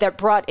China that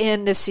brought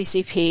in the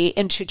CCP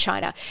into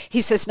China.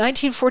 He says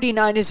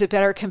 1949 is a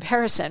better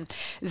comparison.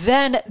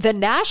 Then the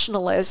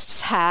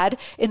nationalists had,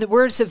 in the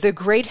words of the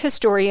great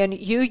historian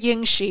Yu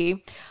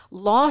Yingxi,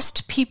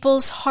 lost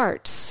people's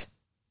hearts.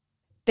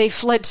 They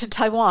fled to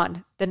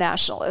Taiwan, the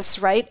nationalists,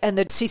 right? And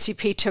the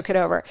CCP took it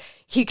over.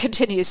 He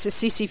continues, the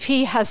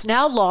CCP has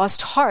now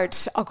lost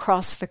hearts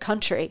across the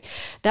country.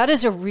 That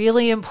is a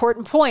really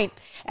important point.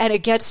 And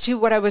it gets to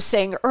what I was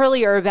saying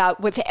earlier about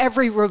with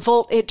every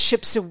revolt, it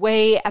chips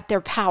away at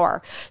their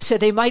power. So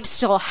they might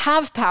still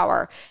have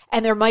power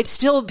and there might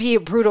still be a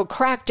brutal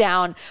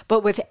crackdown.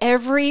 But with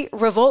every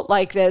revolt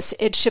like this,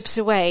 it chips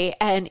away.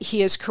 And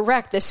he is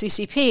correct. The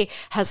CCP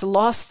has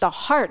lost the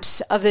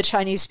hearts of the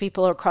Chinese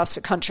people across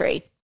the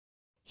country.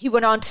 He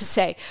went on to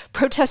say,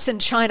 protests in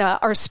China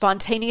are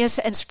spontaneous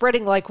and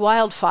spreading like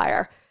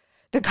wildfire.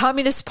 The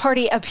Communist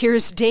Party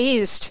appears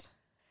dazed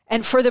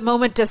and for the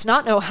moment does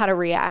not know how to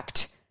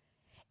react.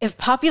 If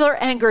popular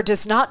anger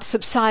does not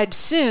subside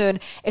soon,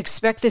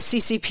 expect the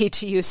CCP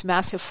to use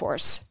massive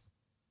force.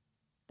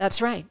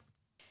 That's right.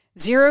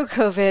 Zero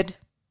COVID,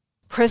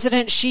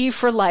 President Xi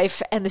for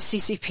life, and the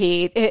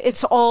CCP,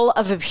 it's all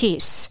of a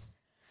piece.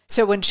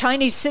 So when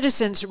Chinese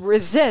citizens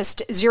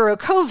resist zero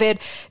COVID,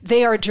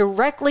 they are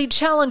directly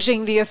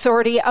challenging the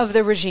authority of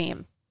the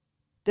regime.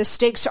 The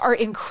stakes are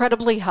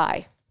incredibly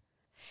high.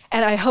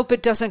 And I hope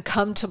it doesn't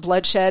come to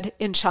bloodshed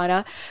in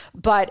China,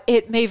 but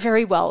it may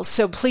very well.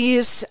 So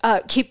please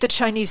keep the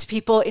Chinese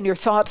people in your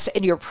thoughts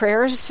and your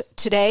prayers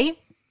today,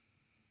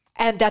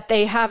 and that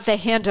they have the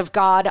hand of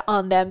God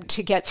on them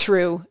to get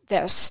through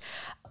this.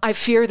 I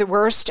fear the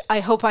worst. I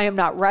hope I am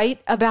not right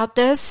about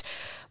this.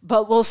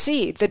 But we'll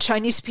see. The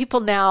Chinese people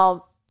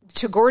now,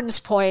 to Gordon's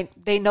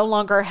point, they no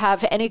longer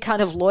have any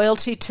kind of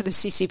loyalty to the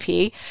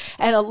CCP.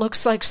 And it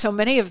looks like so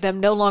many of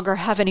them no longer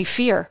have any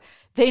fear.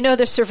 They know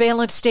the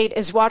surveillance state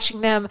is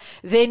watching them.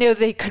 They know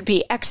they could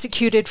be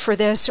executed for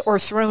this or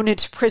thrown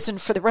into prison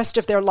for the rest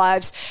of their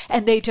lives,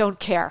 and they don't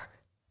care.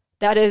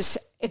 That is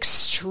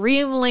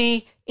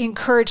extremely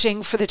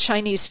encouraging for the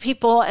Chinese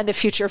people and the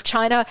future of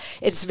China.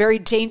 It's very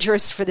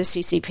dangerous for the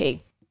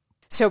CCP.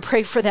 So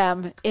pray for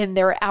them in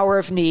their hour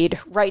of need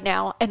right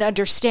now and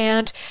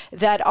understand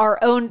that our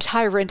own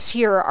tyrants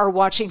here are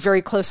watching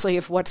very closely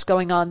of what's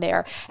going on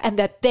there and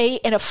that they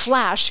in a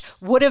flash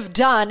would have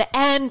done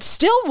and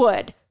still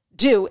would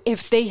do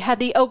if they had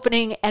the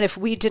opening and if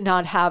we did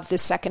not have the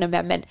Second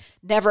Amendment.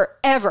 Never,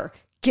 ever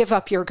give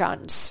up your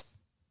guns.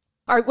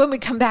 All right, when we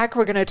come back,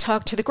 we're going to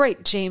talk to the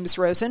great James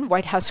Rosen,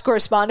 White House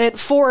correspondent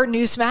for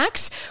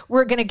Newsmax.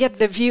 We're going to get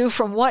the view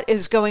from what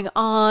is going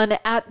on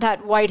at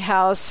that White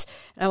House.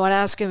 I want to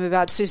ask him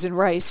about Susan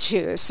Rice,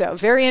 too. So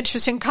very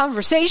interesting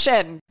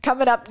conversation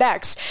coming up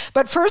next.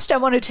 But first, I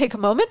want to take a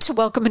moment to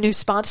welcome a new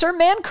sponsor,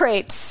 Man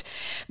Crates.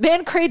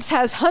 Man Crates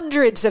has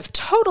hundreds of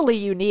totally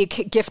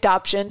unique gift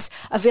options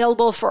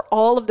available for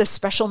all of the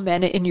special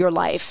men in your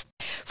life.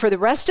 For the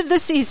rest of the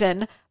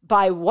season,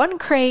 buy one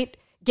crate,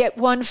 get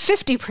one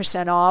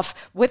 50%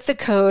 off with the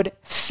code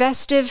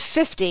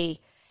FESTIVE50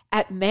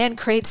 at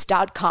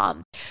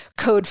mancrates.com.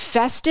 Code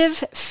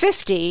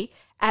FESTIVE50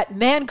 at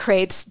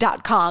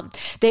mancrates.com.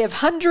 They have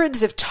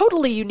hundreds of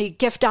totally unique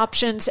gift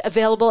options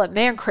available at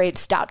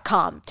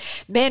mancrates.com.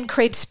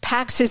 Mancrates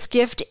packs his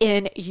gift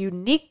in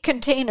unique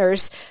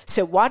containers,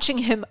 so watching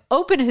him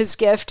open his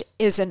gift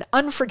is an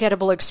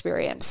unforgettable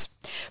experience.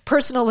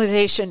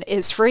 Personalization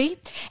is free,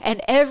 and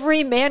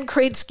every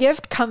Mancrates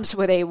gift comes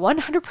with a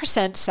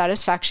 100%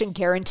 satisfaction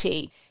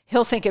guarantee.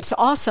 He'll think it's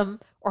awesome,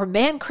 or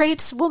Man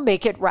Crates will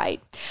make it right.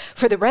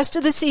 For the rest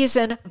of the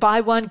season,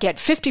 buy one, get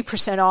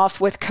 50% off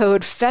with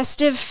code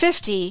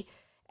FESTIVE50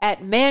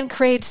 at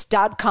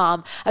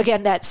mancrates.com.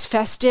 Again, that's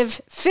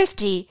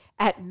FESTIVE50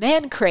 at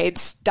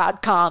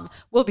mancrates.com.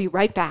 We'll be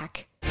right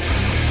back.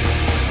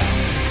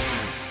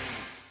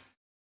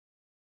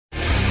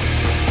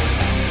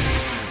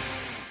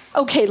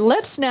 Okay,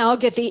 let's now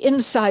get the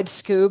inside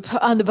scoop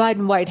on the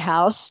Biden White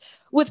House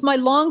with my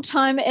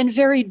longtime and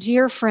very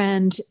dear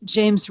friend,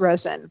 James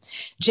Rosen.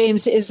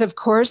 James is, of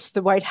course,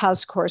 the White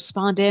House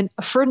correspondent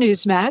for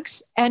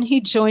Newsmax, and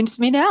he joins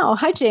me now.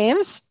 Hi,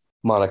 James.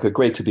 Monica,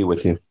 great to be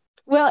with you.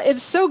 Well,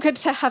 it's so good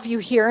to have you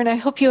here, and I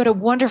hope you had a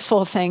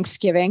wonderful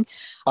Thanksgiving.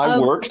 I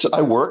worked,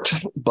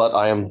 but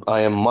I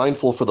am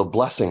mindful for the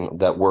blessing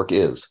that work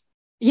is.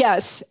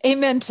 Yes,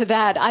 amen to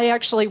that. I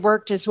actually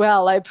worked as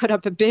well. I put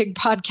up a big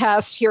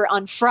podcast here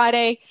on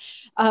Friday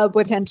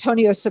with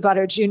Antonio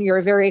Sabato Jr.,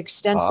 a very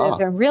extensive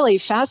and really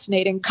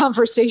fascinating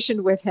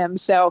conversation with him.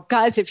 So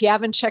guys, if you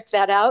haven't checked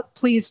that out,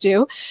 please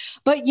do.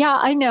 But yeah,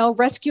 I know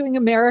Rescuing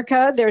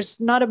America, there's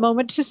not a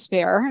moment to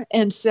spare.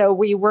 And so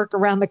we work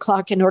around the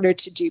clock in order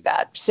to do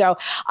that. So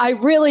I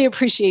really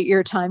appreciate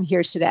your time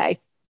here today.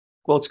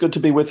 Well, it's good to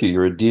be with you.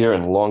 You're a dear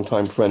and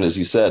longtime friend, as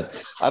you said.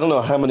 I don't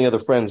know how many other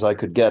friends I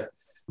could get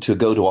to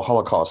go to a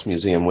Holocaust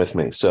museum with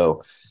me.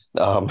 So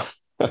that's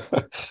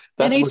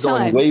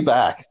going way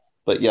back.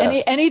 But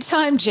yes.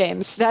 Anytime,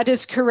 James. That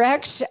is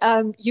correct.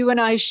 You and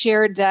I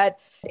shared that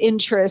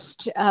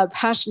interest,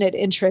 passionate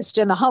interest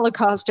in the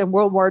Holocaust and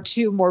World War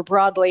II more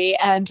broadly.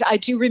 And I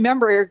do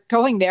remember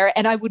going there,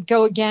 and I would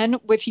go again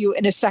with you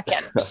in a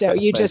second. So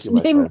you just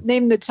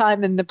name the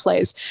time and the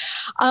place.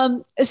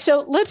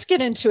 So let's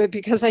get into it,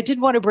 because I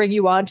did want to bring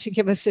you on to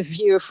give us a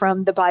view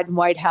from the Biden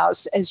White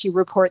House as you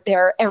report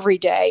there every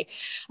day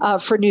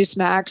for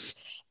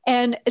Newsmax.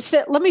 And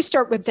so let me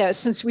start with this.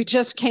 Since we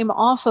just came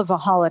off of a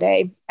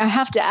holiday, I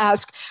have to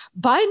ask,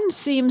 Biden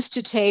seems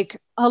to take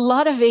a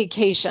lot of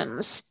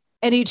vacations.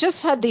 And he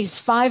just had these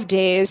 5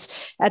 days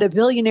at a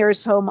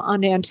billionaire's home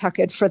on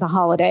Nantucket for the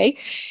holiday.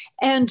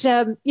 And,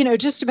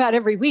 just about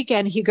every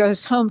weekend he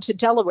goes home to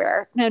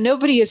Delaware. Now,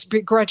 nobody is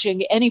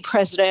begrudging any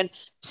president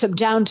some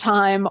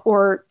downtime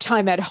or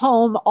time at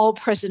home. All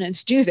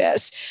presidents do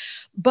this.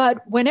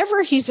 But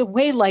whenever he's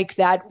away like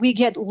that, we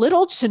get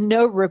little to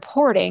no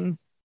reporting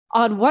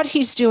on what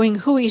he's doing,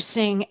 who he's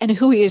seeing, and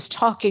who he is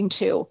talking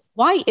to.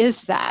 Why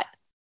is that?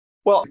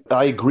 Well,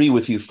 I agree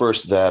with you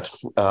first that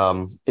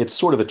it's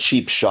sort of a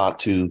cheap shot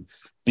to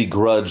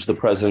begrudge the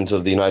president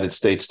of the United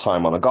States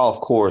time on a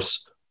golf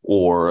course,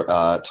 or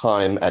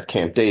time at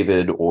Camp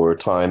David, or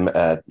time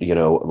at,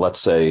 let's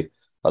say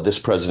this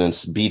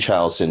president's beach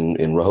house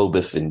in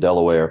Rehoboth in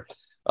Delaware.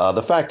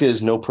 The fact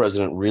is, no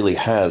president really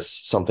has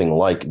something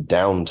like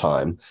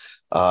downtime.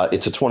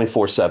 It's a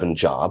 24/7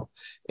 job.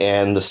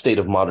 And the state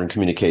of modern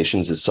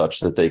communications is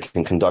such that they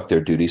can conduct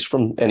their duties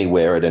from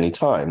anywhere at any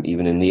time,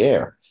 even in the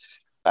air.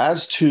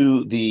 As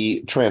to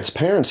the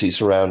transparency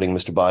surrounding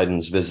Mr.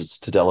 Biden's visits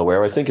to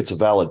Delaware, I think it's a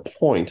valid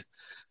point.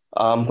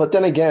 But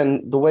then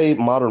again, the way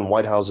modern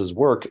White Houses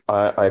work,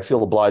 I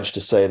feel obliged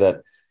to say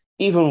that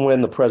even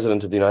when the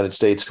president of the United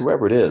States,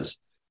 whoever it is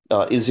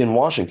in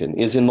Washington,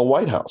 is in the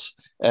White House,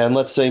 and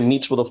let's say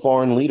meets with a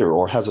foreign leader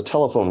or has a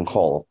telephone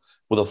call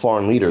with a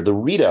foreign leader, the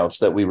readouts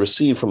that we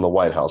receive from the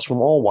White House, from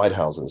all White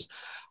Houses,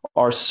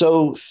 are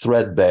so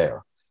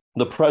threadbare.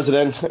 The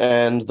president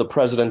and the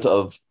president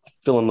of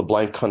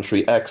fill-in-the-blank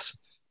country X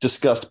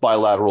discussed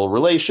bilateral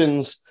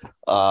relations,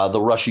 the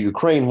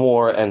Russia-Ukraine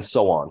war, and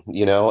so on,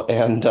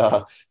 and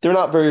they're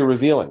not very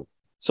revealing.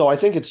 So I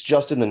think it's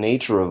just in the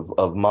nature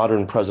of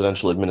modern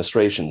presidential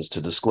administrations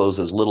to disclose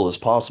as little as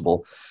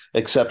possible,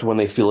 except when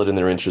they feel it in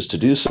their interest to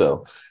do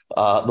so.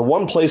 The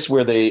one place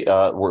where they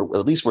were,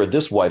 at least where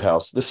this White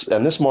House,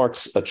 this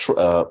marks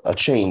a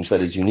change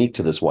that is unique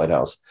to this White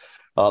House.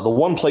 The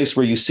one place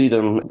where you see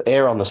them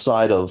err on the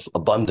side of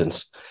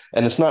abundance,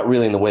 and it's not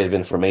really in the way of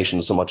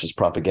information so much as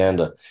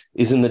propaganda,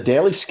 is in the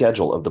daily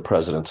schedule of the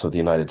president of the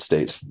United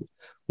States.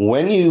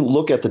 When you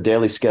look at the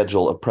daily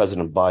schedule of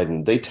President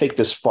Biden, they take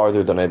this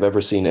farther than I've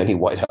ever seen any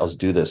White House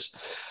do this.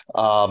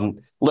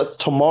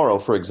 Tomorrow,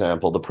 for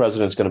example, the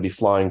president's going to be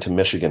flying to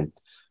Michigan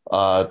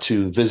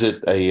to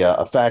visit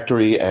a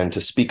factory and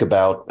to speak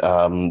about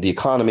the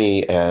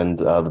economy and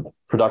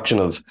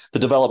the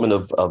development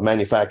of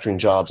manufacturing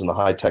jobs in the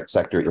high-tech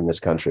sector in this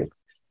country.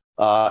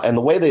 And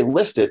the way they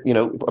list it,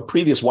 a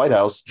previous White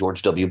House,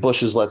 George W.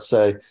 Bush's, let's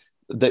say,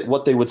 that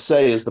what they would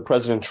say is the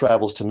president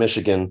travels to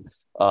Michigan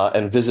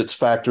and visits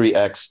Factory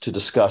X to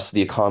discuss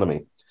the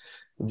economy.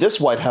 This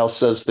White House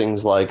says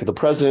things like, the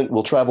president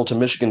will travel to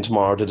Michigan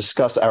tomorrow to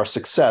discuss our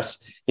success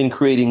in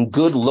creating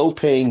good,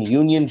 low-paying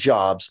union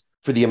jobs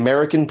for the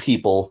American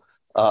people,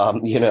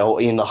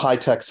 in the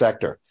high-tech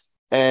sector.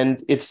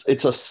 And it's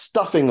a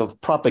stuffing of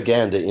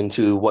propaganda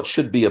into what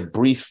should be a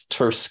brief,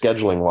 terse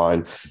scheduling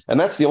line. And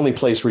that's the only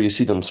place where you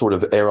see them sort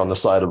of err on the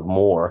side of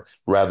more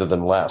rather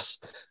than less.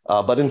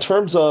 But in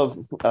terms of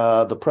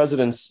the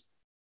president's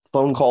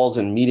phone calls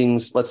and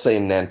meetings, let's say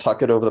in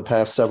Nantucket over the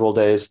past several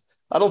days,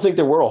 I don't think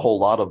there were a whole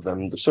lot of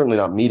them. They're certainly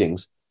not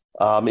meetings.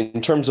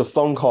 In terms of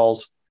phone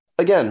calls,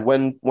 again,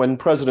 when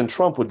President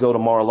Trump would go to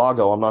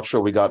Mar-a-Lago, I'm not sure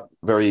we got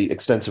very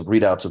extensive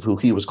readouts of who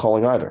he was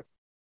calling either.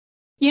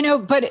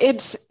 But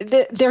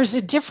there's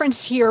a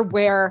difference here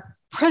where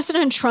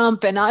President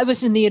Trump, and I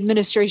was in the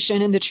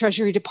administration in the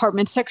Treasury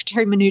Department,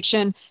 Secretary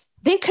Mnuchin,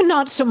 they could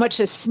not so much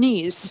as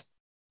sneeze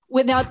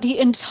without the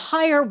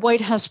entire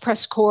White House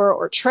press corps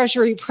or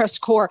Treasury press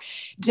corps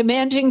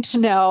demanding to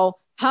know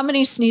how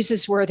many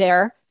sneezes were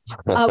there,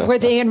 were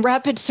they in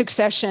rapid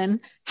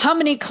succession, how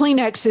many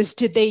Kleenexes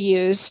did they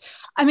use?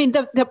 I mean,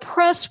 the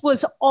press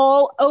was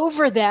all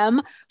over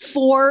them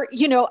for,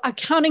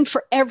 accounting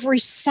for every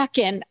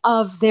second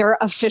of their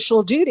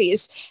official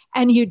duties.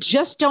 And you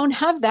just don't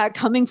have that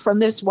coming from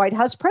this White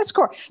House press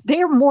corps.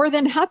 They are more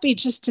than happy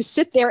just to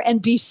sit there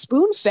and be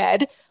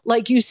spoon-fed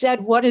like you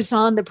said, what is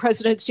on the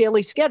president's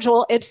daily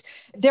schedule.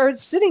 They're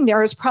sitting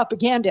there as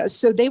propagandists.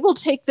 So they will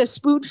take the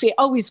spoon feed.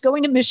 Oh, he's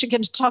going to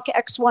Michigan to talk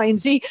X, Y, and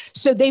Z.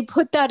 So they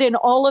put that in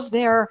all of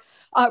their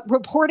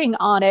reporting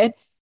on it.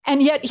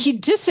 And yet he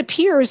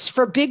disappears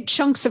for big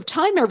chunks of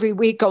time every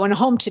week, going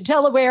home to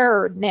Delaware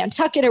or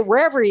Nantucket or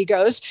wherever he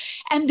goes.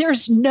 And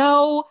there's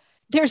no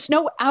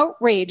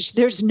outrage.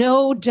 There's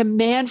no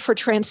demand for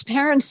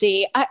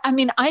transparency. I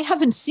mean, I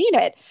haven't seen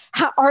it.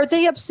 Are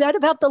they upset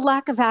about the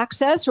lack of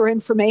access or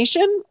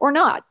information or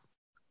not?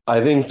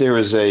 I think there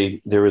is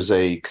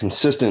a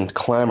consistent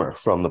clamor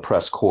from the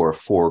press corps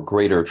for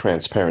greater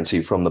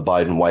transparency from the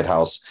Biden White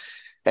House,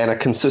 and a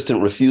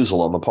consistent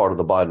refusal on the part of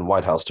the Biden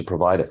White House to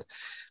provide it.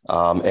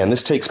 And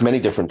this takes many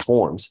different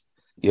forms.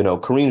 You know,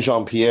 Karine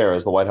Jean-Pierre,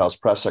 as the White House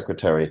press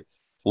secretary,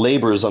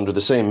 labors under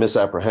the same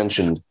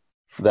misapprehension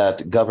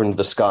that governed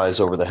the skies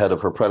over the head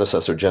of her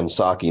predecessor, Jen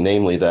Psaki,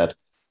 namely that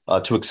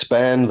to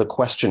expand the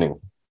questioning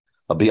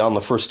beyond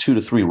the first 2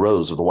 to 3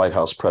 rows of the White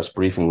House press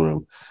briefing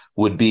room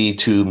would be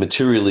to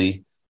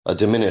materially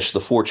diminish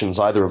the fortunes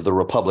either of the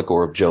Republic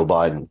or of Joe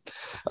Biden.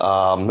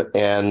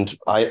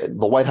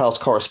 The White House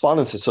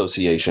Correspondents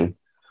Association,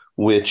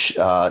 which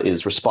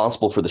is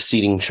responsible for the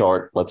seating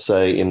chart, let's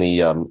say, in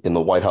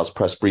the White House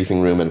press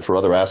briefing room and for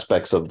other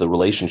aspects of the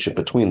relationship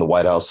between the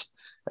White House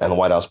and the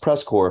White House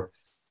press corps,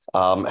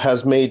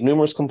 has made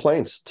numerous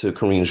complaints to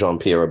Karine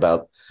Jean-Pierre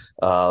about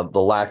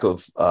the lack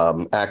of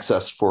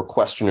access for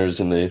questioners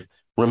in the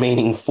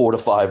remaining 4 to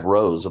 5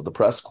 rows of the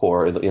press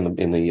corps in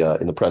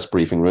the press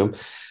briefing room.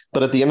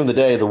 But at the end of the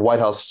day, the White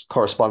House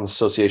Correspondents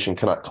Association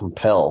cannot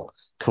compel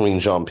Karine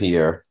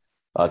Jean-Pierre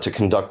to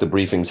conduct the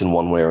briefings in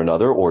one way or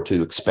another, or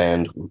to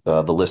expand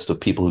the list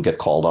of people who get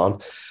called on.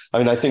 I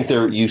mean, I think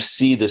you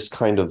see this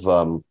kind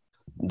of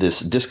this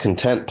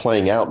discontent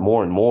playing out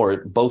more and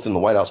more, both in the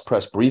White House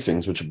press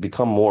briefings, which have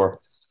become more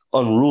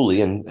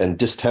unruly and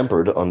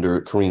distempered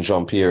under Karine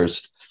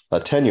Jean-Pierre's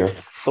tenure,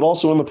 but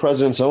also in the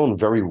president's own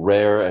very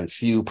rare and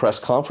few press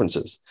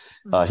conferences.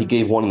 He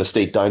gave one in the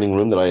state dining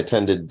room that I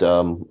attended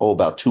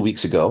about 2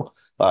 weeks ago.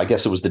 I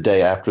guess it was the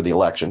day after the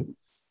election.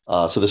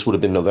 So this would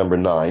have been November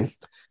 9.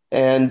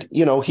 And,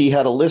 you know, he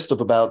had a list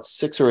of about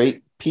 6 or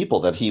 8 people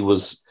that he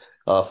was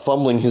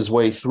fumbling his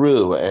way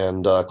through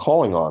and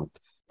calling on.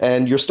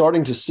 And you're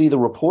starting to see the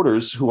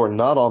reporters who are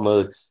not on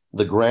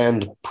the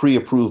grand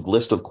pre-approved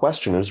list of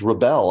questioners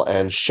rebel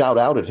and shout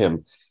out at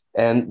him.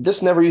 And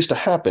this never used to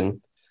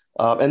happen.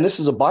 And this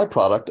is a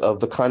byproduct of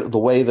the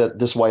way that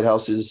this White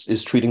House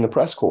is treating the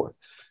press corps.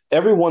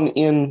 Everyone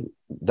in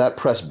that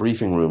press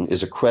briefing room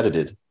is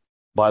accredited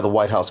by the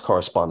White House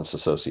Correspondents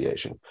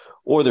Association,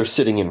 or they're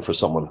sitting in for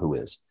someone who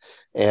is.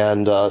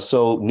 And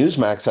so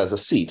Newsmax has a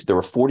seat. There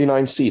were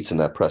 49 seats in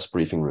that press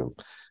briefing room.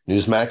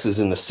 Newsmax is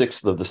in the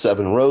 6th of the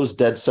 7 rows,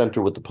 dead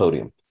center with the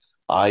podium.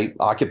 I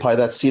occupy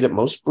that seat at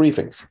most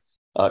briefings.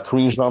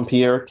 Karine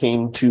Jean-Pierre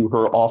came to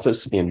her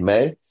office in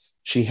May.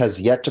 She has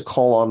yet to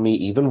call on me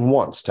even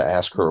once to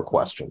ask her a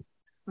question.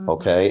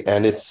 Okay.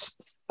 And it's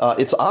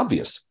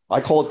obvious. I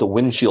call it the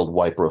windshield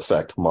wiper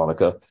effect,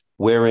 Monica,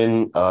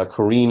 wherein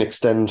Karine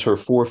extends her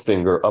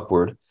forefinger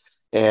upward.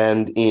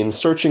 And in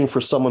searching for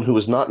someone who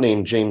is not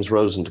named James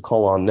Rosen to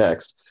call on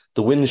next,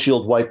 the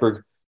windshield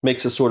wiper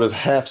makes a sort of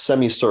half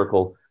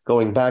semicircle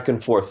going back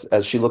and forth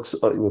as she looks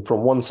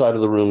from one side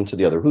of the room to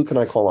the other. Who can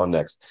I call on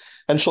next?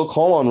 And she'll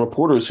call on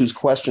reporters whose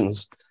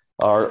questions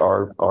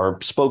are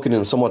spoken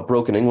in somewhat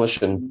broken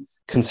English and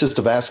consist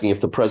of asking if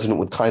the president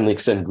would kindly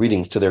extend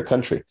greetings to their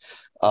country,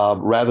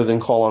 rather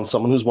than call on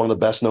someone who's one of the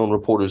best known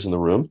reporters in the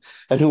room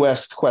and who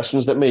asks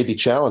questions that may be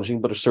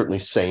challenging, but are certainly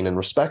sane and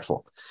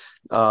respectful.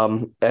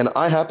 And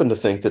I happen to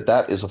think that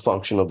that is a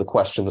function of the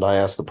question that I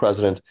asked the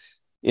president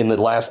in the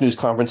last news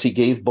conference he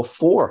gave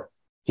before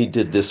he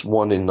did this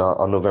one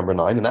on November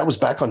 9. And that was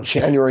back on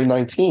January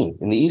 19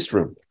 in the East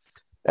Room.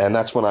 And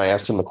that's when I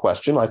asked him the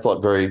question, I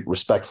thought very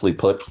respectfully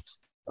put,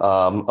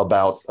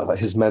 about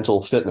his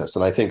mental fitness.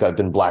 And I think I've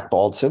been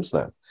blackballed since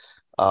then.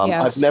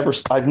 Yes.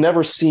 I've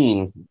never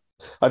seen,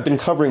 I've been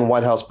covering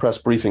White House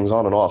press briefings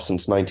on and off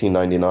since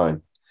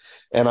 1999.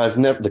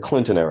 And the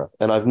Clinton era,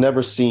 and I've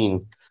never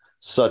seen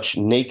such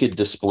naked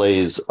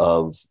displays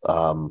of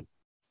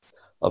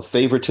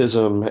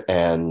favoritism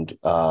and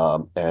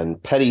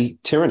petty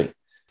tyranny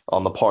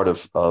on the part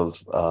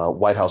of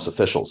White House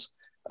officials.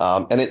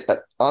 And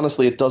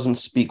honestly, it doesn't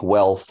speak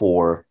well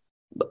for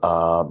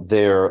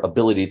their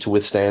ability to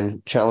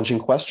withstand challenging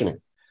questioning.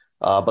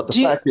 But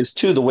the fact is,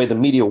 too, the way the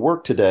media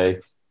work today,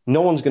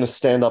 no one's going to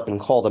stand up and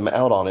call them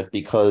out on it,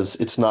 because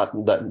it's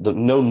not that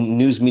no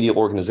news media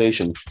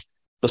organization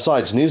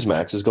besides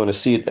Newsmax is going to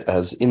see it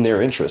as in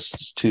their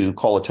interests to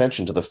call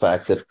attention to the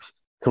fact that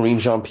Karine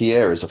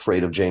Jean-Pierre is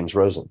afraid of James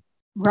Rosen.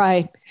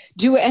 Right.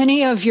 Do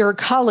any of your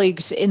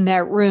colleagues in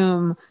that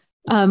room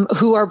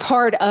who are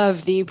part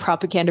of the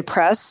propaganda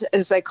press,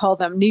 as I call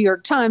them, New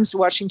York Times,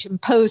 Washington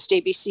Post,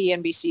 ABC,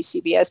 NBC,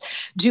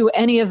 CBS, do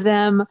any of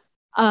them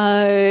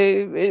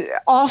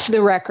off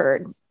the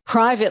record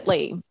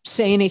privately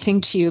say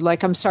anything to you,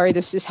 like, I'm sorry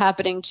this is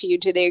happening to you?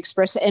 Do they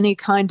express any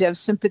kind of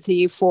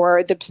sympathy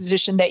for the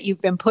position that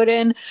you've been put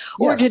in,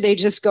 or do Yes. they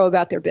just go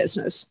about their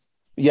business?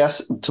 Yes,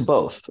 to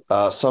both.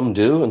 Some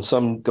do, and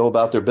some go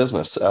about their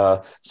business.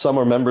 Some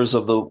are members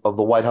of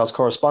the White House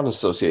Correspondents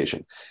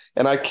Association,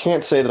 and I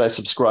can't say that I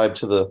subscribe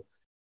to the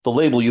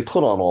label you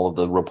put on all of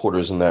the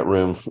reporters in that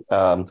room.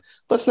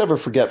 Let's never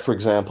forget, for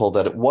example,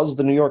 that it was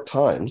the New York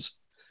Times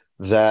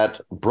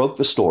that broke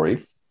the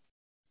story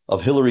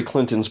of Hillary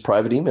Clinton's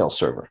private email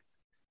server,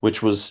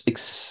 which was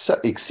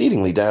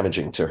exceedingly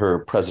damaging to her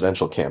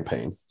presidential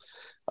campaign.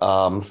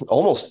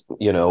 Almost,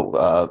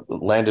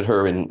 landed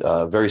her in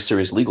very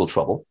serious legal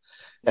trouble,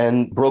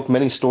 and broke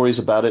many stories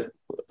about it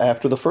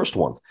after the first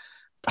one.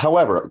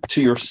 However,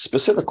 to your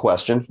specific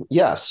question,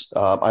 yes,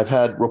 I've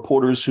had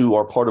reporters who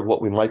are part of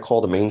what we might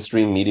call the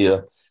mainstream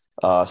media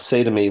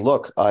say to me,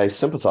 look, I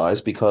sympathize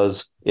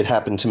because it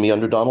happened to me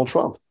under Donald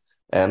Trump.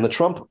 And the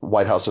Trump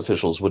White House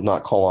officials would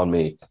not call on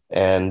me.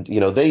 And,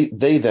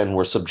 they then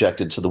were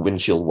subjected to the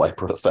windshield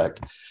wiper effect.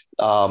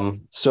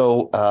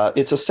 So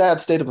it's a sad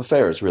state of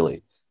affairs,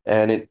 really.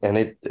 And it,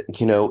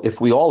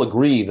 if we all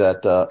agree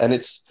that, and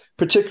it's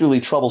particularly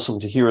troublesome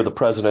to hear the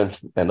president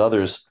and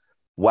others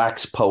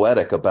wax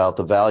poetic about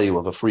the value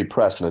of a free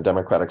press in a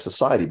democratic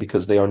society,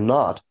 because they are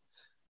not,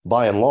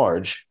 by and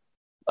large,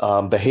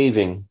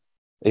 behaving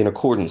in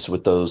accordance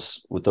with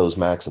those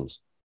maxims.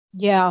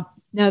 Yeah,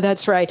 no,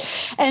 that's right.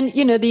 And,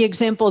 the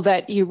example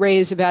that you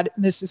raise about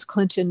Mrs.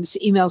 Clinton's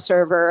email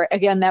server,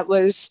 again, that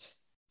was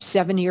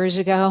 7 years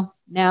ago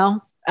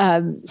now,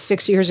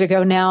 6 years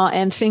ago now,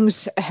 and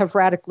things have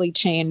radically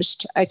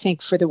changed, I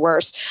think, for the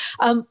worse.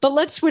 But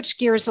let's switch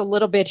gears a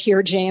little bit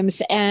here,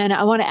 James. And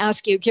I want to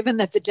ask you, given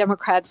that the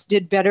Democrats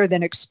did better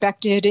than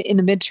expected in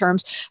the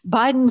midterms,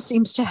 Biden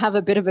seems to have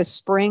a bit of a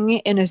spring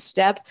in his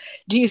step.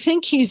 Do you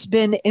think he's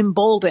been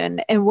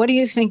emboldened? And what do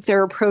you think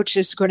their approach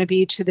is going to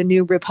be to the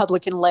new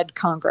Republican-led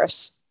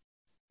Congress?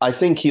 I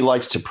think he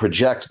likes to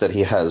project that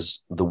he has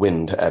the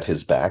wind at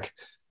his back.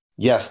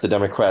 Yes, the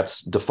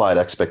Democrats defied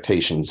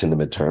expectations in the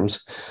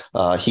midterms.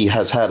 He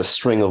has had a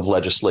string of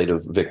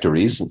legislative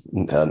victories,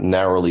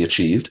 narrowly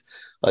achieved,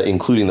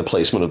 including the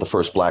placement of the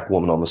first Black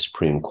woman on the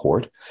Supreme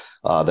Court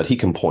that he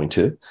can point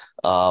to.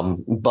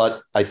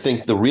 But I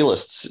think the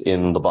realists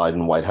in the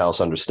Biden White House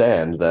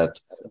understand that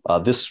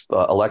this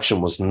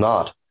election was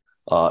not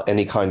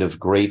any kind of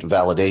great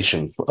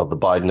validation of the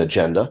Biden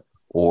agenda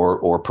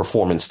or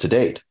performance to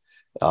date.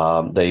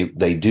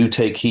 They do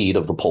take heed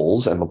of the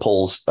polls, and the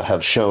polls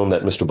have shown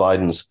that Mr.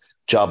 Biden's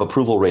job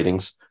approval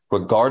ratings,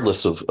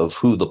 regardless of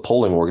who the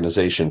polling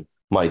organization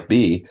might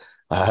be,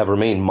 have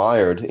remained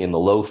mired in the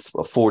low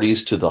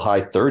 40s to the high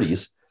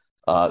 30s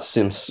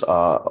since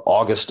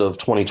August of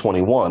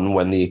 2021,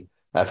 when the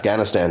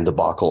Afghanistan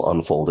debacle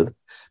unfolded.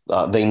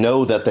 They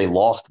know that they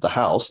lost the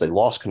House. They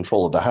lost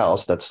control of the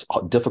House. That's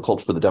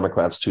difficult for the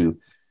Democrats to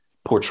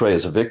portray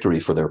as a victory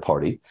for their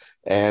party.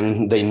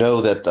 And they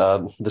know that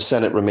the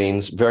Senate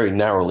remains very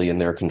narrowly in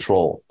their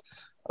control.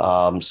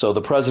 So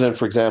the president,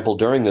 for example,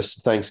 during this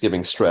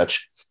Thanksgiving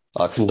stretch,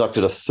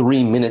 conducted a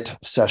 3-minute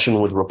session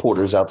with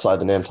reporters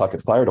outside the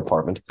Nantucket Fire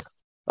Department.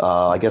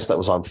 I guess that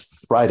was on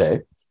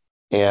Friday,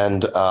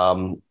 and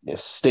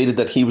stated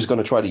that he was going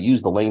to try to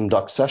use the lame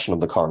duck session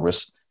of the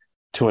Congress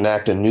to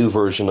enact a new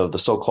version of the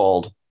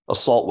so-called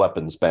assault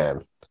weapons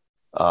ban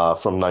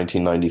from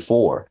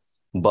 1994.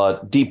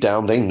 But deep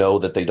down, they know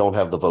that they don't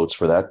have the votes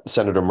for that.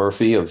 Senator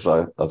Murphy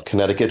of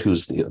Connecticut,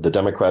 who's the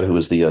Democrat who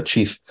is the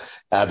chief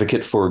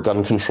advocate for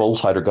gun control,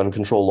 tighter gun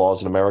control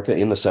laws in America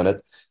in the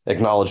Senate,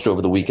 acknowledged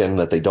over the weekend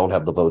that they don't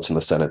have the votes in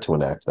the Senate to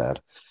enact that.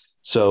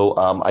 So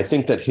I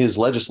think that his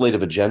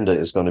legislative agenda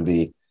is going to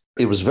be,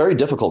 it was very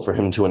difficult for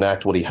him to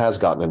enact what he has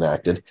gotten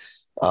enacted.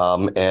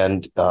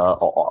 And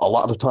a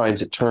lot of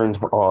times it turned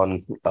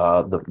on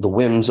the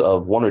whims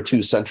of one or two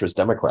centrist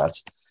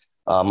Democrats.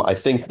 I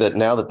think that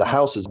now that the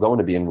House is going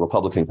to be in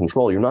Republican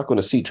control, you're not going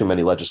to see too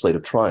many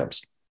legislative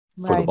triumphs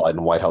for the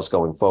Biden White House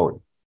going forward.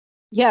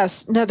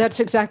 Yes, no, that's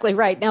exactly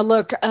right. Now,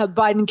 look,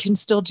 Biden can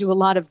still do a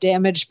lot of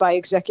damage by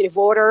executive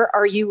order.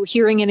 Are you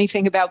hearing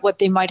anything about what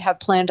they might have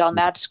planned on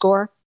that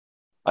score?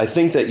 I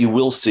think that you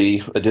will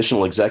see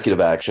additional executive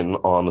action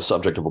on the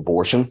subject of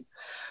abortion.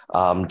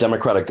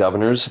 Democratic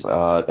governors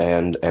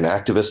and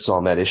activists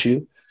on that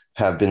issue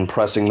have been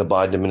pressing the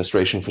Biden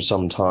administration for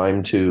some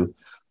time to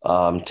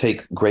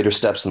take greater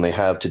steps than they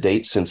have to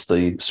date since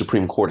the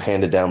Supreme Court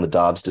handed down the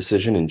Dobbs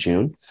decision in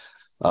June.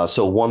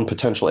 So one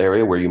potential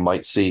area where you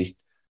might see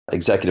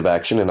executive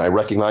action, and I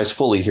recognize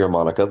fully here,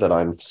 Monica, that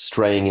I'm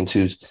straying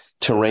into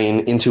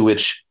terrain into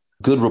which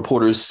good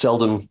reporters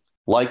seldom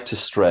like to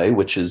stray,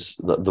 which is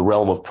the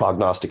realm of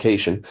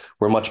prognostication.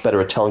 We're much better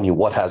at telling you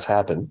what has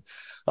happened.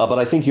 But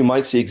I think you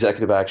might see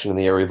executive action in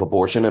the area of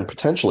abortion, and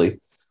potentially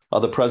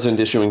the president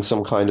issuing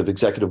some kind of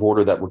executive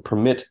order that would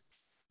permit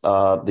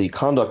the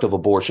conduct of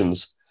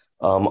abortions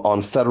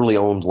on federally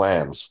owned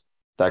lands.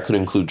 That could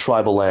include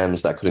tribal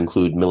lands, that could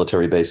include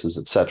military bases,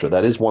 et cetera.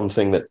 That is one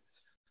thing that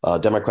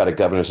Democratic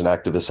governors and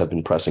activists have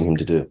been pressing him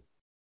to do.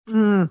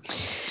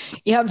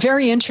 Mm. Yeah,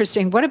 very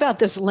interesting. What about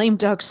this lame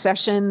duck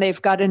session?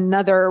 They've got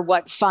another,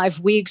 5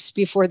 weeks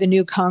before the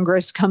new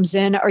Congress comes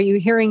in. Are you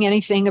hearing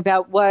anything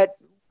about what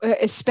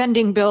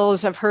spending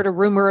bills? I've heard a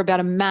rumor about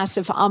a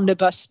massive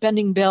omnibus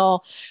spending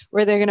bill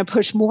where they're going to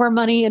push more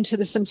money into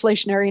this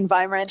inflationary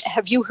environment.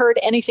 Have you heard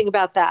anything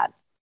about that?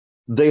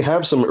 They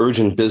have some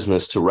urgent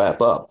business to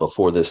wrap up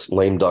before this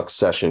lame duck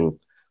session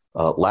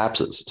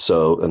lapses.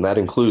 So, and that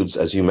includes,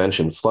 as you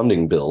mentioned,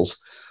 funding bills.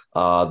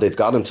 They've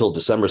got until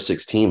December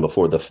 16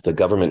 before the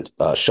government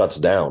shuts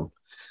down.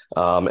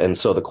 And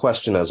so the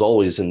question, as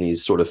always, in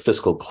these sort of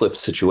fiscal cliff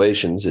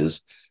situations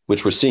is,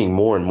 which we're seeing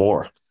more and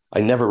more. I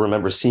never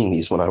remember seeing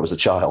these when I was a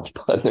child,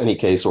 but in any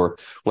case, or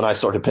when I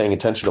started paying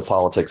attention to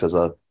politics as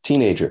a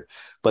teenager.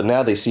 But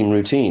now they seem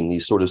routine,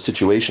 these sort of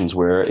situations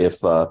where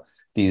if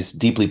these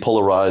deeply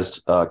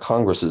polarized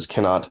Congresses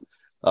cannot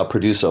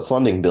produce a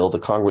funding bill,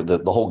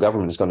 the whole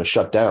government is going to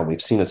shut down.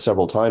 We've seen it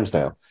several times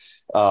now.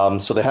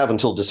 So they have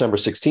until December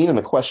 16. And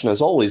the question, as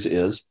always,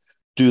 is,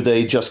 do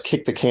they just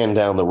kick the can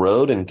down the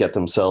road and get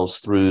themselves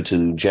through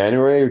to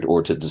January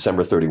or to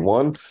December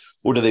 31?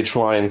 Or do they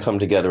try and come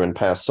together and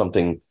pass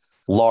something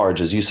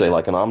large, as you say,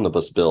 like an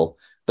omnibus bill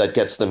that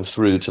gets them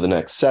through to the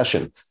next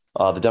session?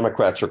 The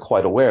Democrats are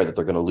quite aware that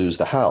they're going to lose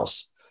the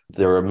House.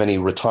 There are many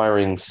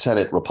retiring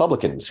Senate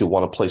Republicans who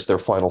want to place their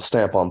final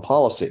stamp on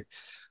policy.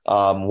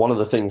 One of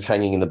the things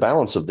hanging in the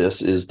balance of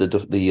this is the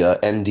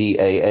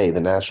NDAA,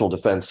 the National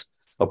Defense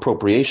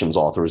Appropriations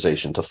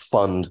Authorization to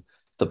fund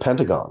the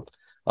Pentagon.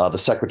 The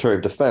Secretary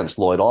of Defense,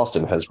 Lloyd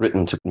Austin, has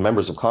written to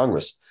members of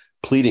Congress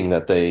pleading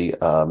that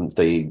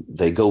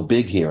they go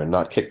big here and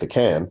not kick the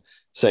can,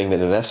 saying that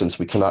in essence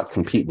we cannot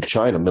compete with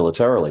China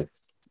militarily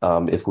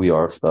if we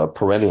are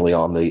perennially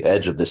on the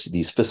edge of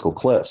these fiscal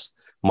cliffs.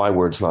 My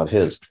words, not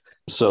his.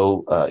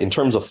 So in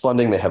terms of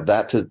funding, they have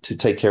that to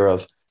take care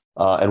of.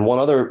 And one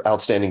other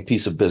outstanding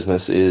piece of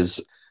business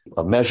is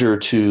a measure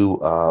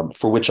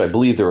for which I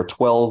believe there are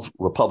 12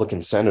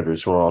 Republican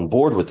senators who are on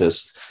board with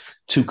this,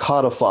 to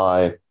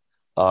codify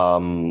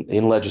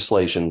in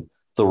legislation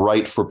the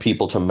right for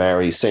people to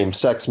marry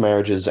same-sex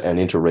marriages and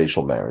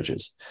interracial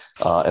marriages.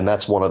 And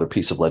that's one other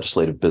piece of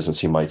legislative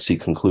business you might see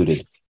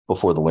concluded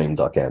before the lame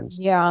duck ends.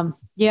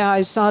 Yeah,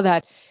 I saw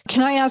that.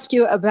 Can I ask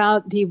you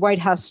about the White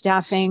House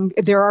staffing?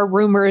 There are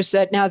rumors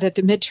that now that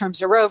the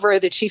midterms are over,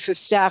 the chief of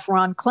staff,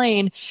 Ron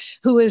Klain,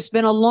 who has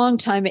been a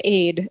longtime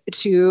aide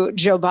to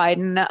Joe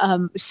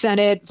Biden,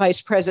 Senate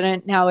vice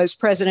president, now as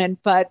president,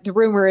 but the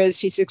rumor is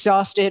he's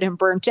exhausted and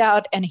burnt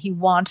out and he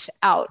wants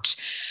out.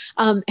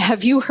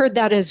 Have you heard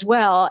that as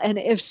well? And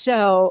if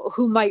so,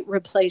 who might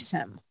replace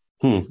him?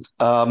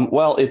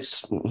 Well,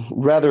 it's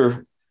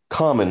rather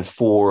common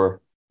for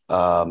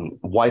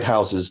White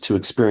Houses to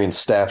experience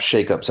staff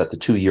shakeups at the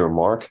 2-year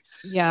mark.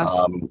 Yes.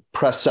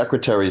 Press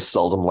secretaries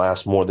seldom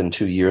last more than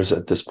 2 years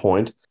at this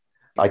point.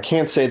 I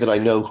can't say that I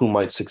know who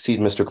might succeed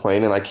Mr.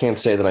 Klain, and I can't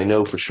say that I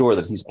know for sure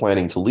that he's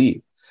planning to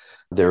leave.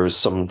 There's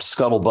some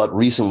scuttlebutt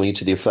recently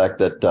to the effect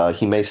that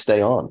he may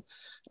stay on.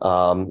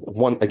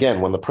 When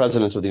the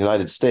president of the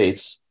United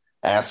States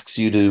asks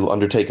you to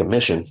undertake a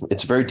mission,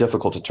 it's very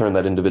difficult to turn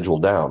that individual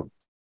down.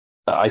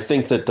 I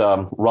think that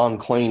Ron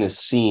Klain is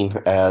seen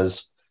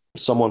as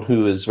someone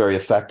who is very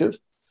effective,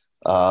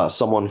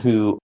 someone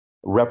who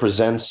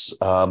represents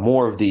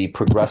more of the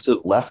progressive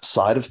left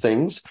side of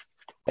things.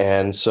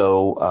 And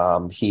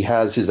so he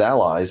has his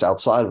allies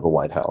outside of the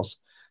White House.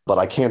 But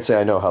I can't say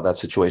I know how that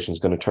situation is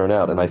going to turn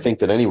out. And I think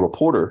that any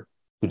reporter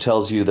who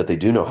tells you that they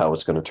do know how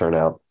it's going to turn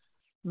out,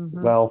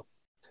 well,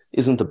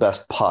 isn't the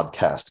best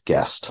podcast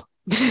guest.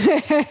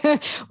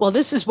 Well,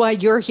 this is why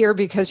you're here,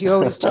 because you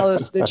always tell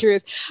us the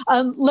truth.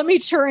 Let me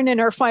turn in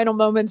our final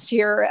moments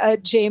here,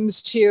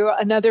 James, to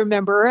another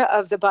member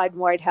of the Biden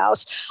White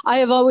House. I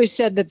have always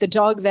said that the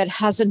dog that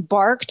hasn't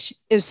barked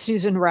is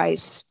Susan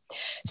Rice.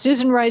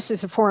 Susan Rice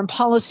is a foreign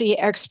policy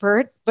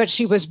expert, but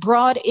she was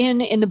brought in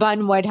the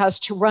Biden White House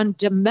to run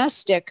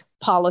domestic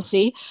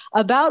policy,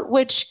 about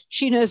which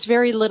she knows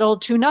very little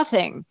to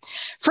nothing.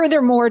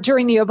 Furthermore,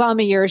 during the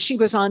Obama years, she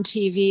was on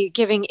TV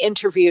giving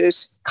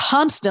interviews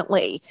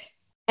constantly.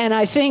 And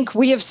I think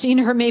we have seen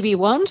her maybe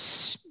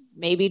once,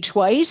 maybe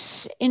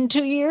twice in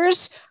 2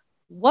 years.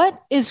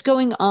 What is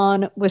going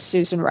on with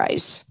Susan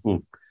Rice?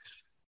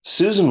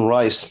 Susan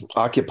Rice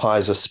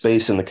occupies a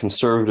space in the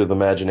conservative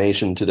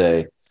imagination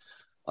today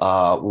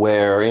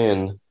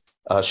wherein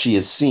she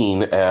is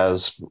seen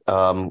as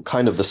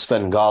kind of the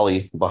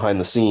Svengali behind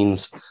the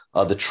scenes,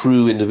 the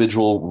true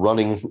individual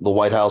running the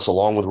White House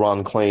along with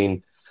Ron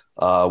Klain,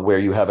 where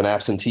you have an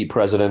absentee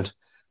president.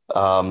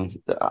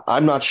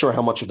 I'm not sure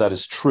how much of that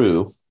is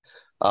true.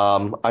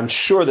 I'm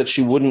sure that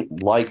she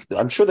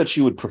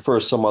would prefer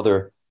some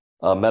other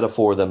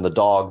metaphor than the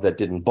dog that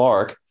didn't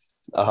bark.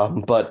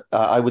 But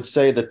I would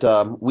say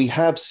that we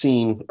have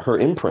seen her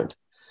imprint,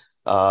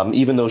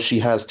 even though she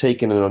has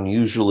taken an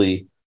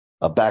unusually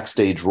a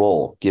backstage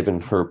role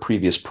given her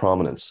previous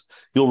prominence.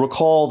 You'll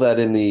recall that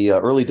in the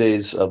early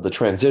days of the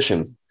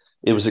transition,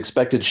 it was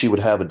expected she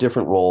would have a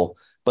different role,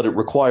 but it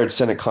required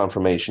Senate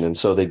confirmation. And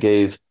so they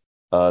gave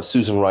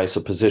Susan Rice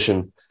a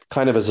position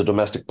kind of as a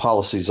domestic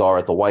policy czar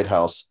at the White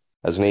House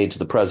as an aide to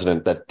the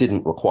president that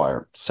didn't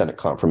require Senate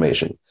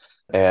confirmation.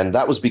 And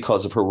that was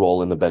because of her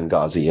role in the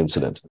Benghazi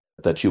incident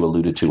that you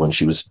alluded to when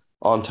she was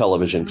on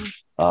television,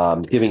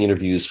 giving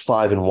interviews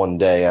 5 in one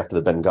day after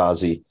the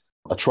Benghazi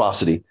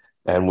atrocity,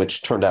 and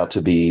which turned out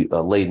to be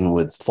laden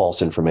with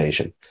false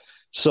information.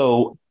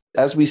 So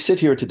as we sit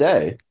here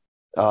today,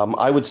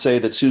 I would say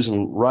that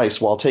Susan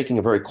Rice, while taking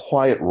a very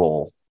quiet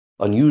role,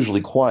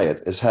 unusually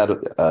quiet, has had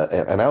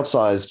an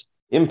outsized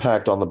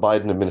impact on the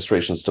Biden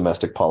administration's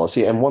domestic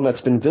policy, and one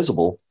that's been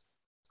visible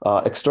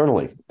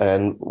externally.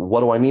 And what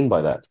do I mean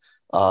by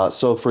that?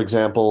 So, for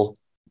example,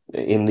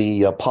 in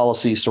the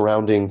policy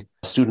surrounding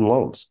student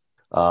loans,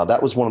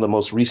 that was one of the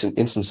most recent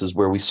instances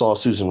where we saw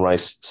Susan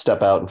Rice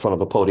step out in front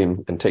of a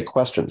podium and take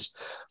questions.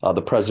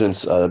 The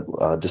president's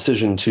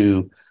decision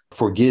to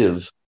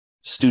forgive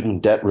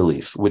student debt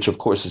relief, which, of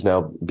course, is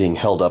now being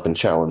held up and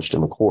challenged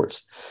in the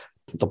courts.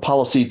 The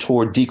policy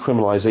toward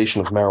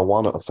decriminalization of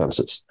marijuana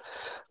offenses.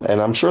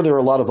 And I'm sure there are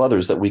a lot of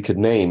others that we could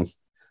name,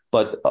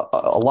 but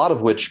a lot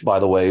of which, by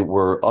the way,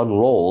 were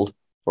unrolled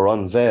or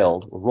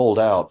unveiled, rolled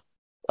out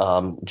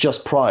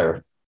just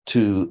prior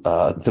to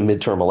the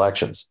midterm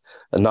elections,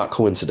 and not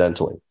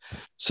coincidentally.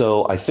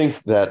 So I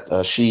think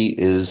that she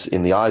is,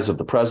 in the eyes of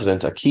the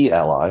president, a key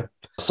ally,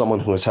 someone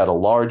who has had a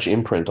large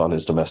imprint on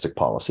his domestic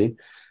policy.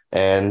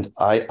 And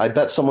I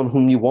bet someone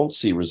whom you won't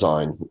see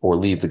resign or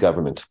leave the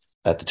government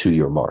at the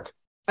 2-year mark.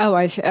 Oh,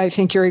 I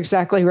think you're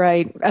exactly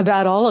right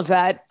about all of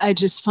that. I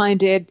just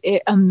find it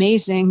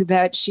amazing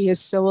that she is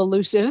so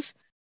elusive.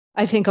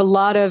 I think a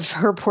lot of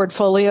her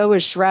portfolio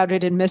is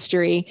shrouded in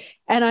mystery.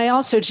 And I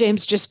also,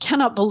 James, just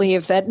cannot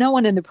believe that no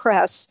one in the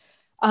press,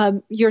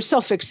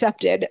 yourself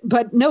accepted,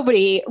 but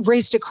nobody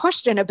raised a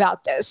question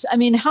about this. I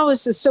mean, how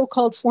is the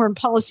so-called foreign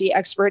policy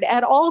expert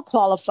at all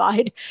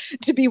qualified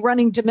to be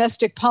running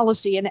domestic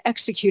policy and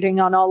executing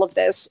on all of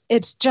this?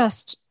 It's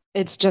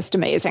just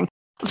amazing.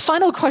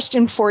 Final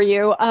question for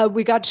you.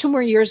 We got 2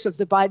 more years of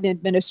the Biden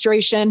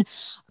administration.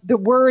 The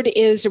word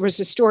is, there was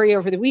a story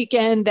over the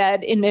weekend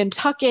that in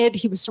Nantucket,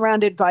 he was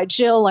surrounded by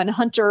Jill and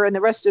Hunter and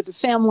the rest of the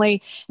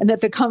family, and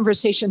that the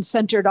conversation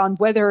centered on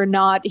whether or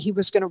not he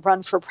was going to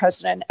run for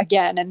president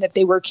again, and that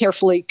they were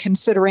carefully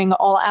considering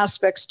all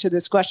aspects to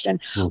this question.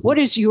 Mm-hmm. What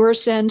is your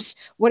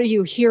sense? What are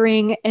you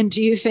hearing? And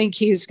do you think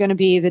he's going to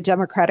be the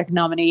Democratic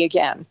nominee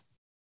again?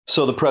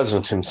 So the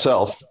president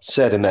himself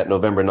said in that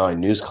November 9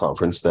 news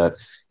conference that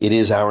it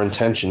is our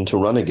intention to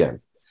run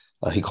again.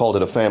 He called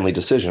it a family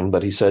decision,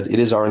 but he said it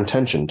is our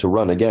intention to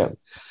run again.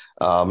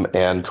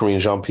 And Karine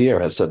Jean-Pierre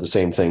has said the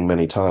same thing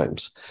many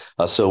times.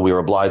 So we are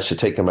obliged to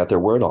take them at their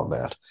word on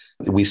that.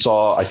 We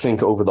saw, I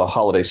think, over the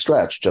holiday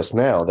stretch just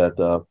now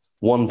that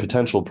one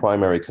potential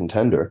primary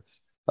contender,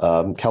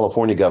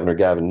 California Governor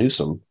Gavin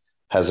Newsom,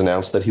 has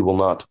announced that he will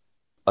not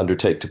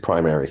undertake to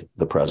primary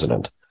the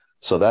president.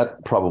 So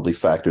that probably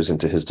factors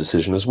into his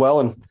decision as well.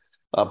 And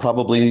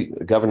probably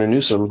Governor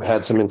Newsom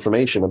had some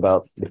information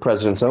about the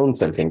president's own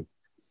thinking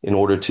in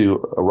order to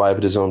arrive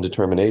at his own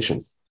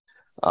determination.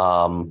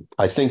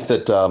 I think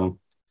that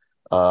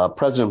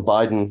President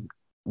Biden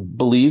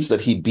believes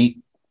that he beat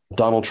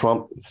Donald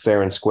Trump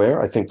fair and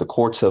square. I think the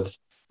courts have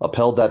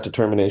upheld that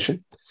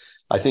determination.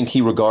 I think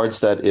he regards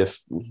that if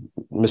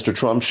Mr.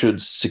 Trump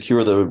should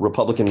secure the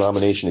Republican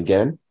nomination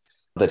again,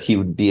 that he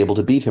would be able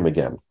to beat him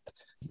again.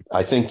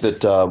 I think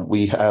that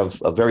we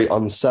have a very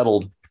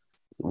unsettled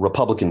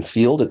Republican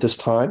field at this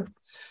time.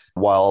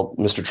 While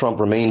Mr. Trump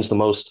remains the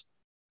most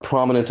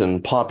prominent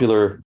and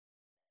popular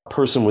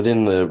person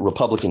within the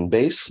Republican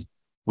base,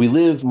 we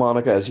live,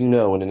 Monica, as you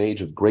know, in an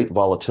age of great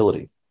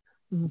volatility.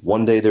 Mm-hmm.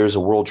 One day there's a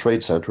World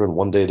Trade Center and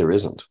one day there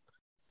isn't.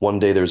 One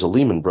day there's a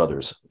Lehman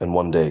Brothers and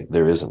one day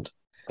there isn't.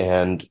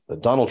 And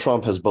Donald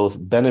Trump has both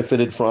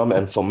benefited from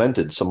and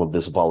fomented some of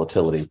this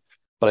volatility.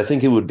 But I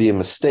think it would be a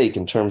mistake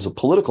in terms of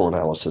political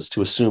analysis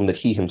to assume that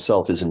he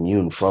himself is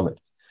immune from it.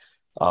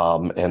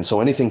 And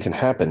so anything can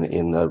happen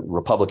in the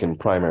Republican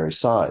primary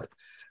side,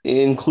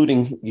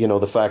 including,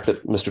 the fact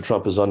that Mr.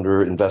 Trump is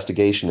under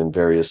investigation in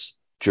various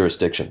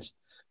jurisdictions.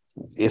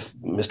 If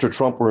Mr.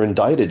 Trump were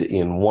indicted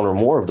in one or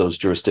more of those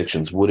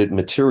jurisdictions, would it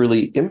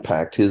materially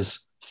impact his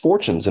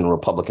fortunes in a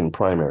Republican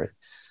primary?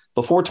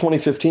 Before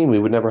 2015, we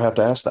would never have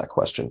to ask that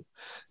question.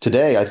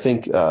 Today, I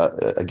think,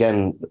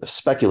 again,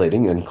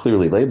 speculating and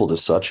clearly labeled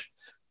as such,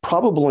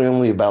 probably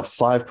only about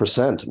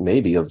 5%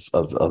 maybe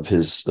of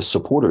his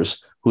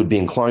supporters who would be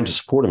inclined to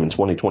support him in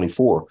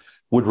 2024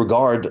 would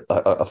regard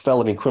a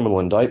felony criminal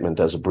indictment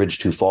as a bridge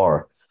too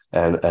far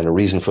and a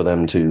reason for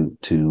them to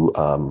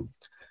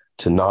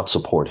not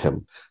support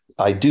him.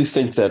 I do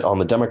think that on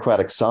the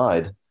Democratic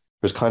side,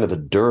 there's kind of a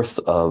dearth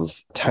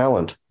of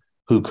talent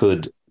who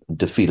could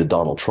defeat a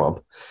Donald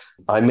Trump.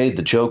 I made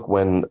the joke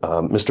when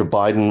Mr.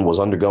 Biden was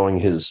undergoing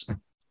his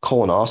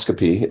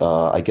colonoscopy.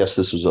 I guess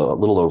this was a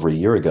little over a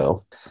year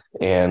ago,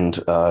 and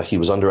he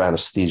was under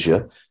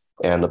anesthesia,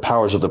 and the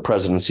powers of the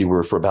presidency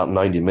were for about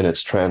 90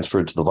 minutes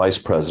transferred to the vice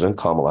president,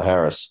 Kamala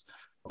Harris,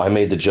 I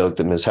made the joke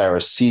that Ms.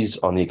 Harris seized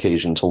on the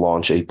occasion to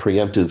launch a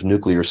preemptive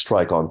nuclear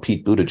strike on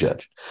Pete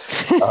Buttigieg.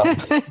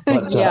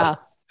 Yeah.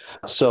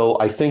 So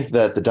I think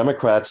that the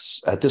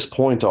Democrats at this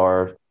point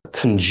are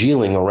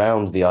congealing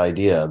around the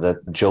idea that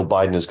Joe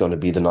Biden is going to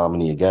be the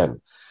nominee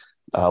again.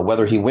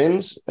 Whether he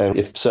wins, and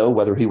if so,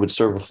 whether he would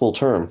serve a full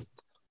term,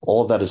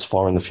 all of that is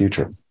far in the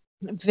future.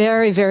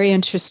 Very, very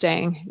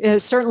interesting.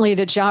 Certainly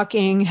the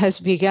jockeying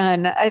has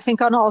begun, I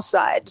think, on all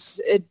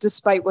sides,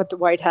 despite what the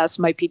White House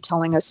might be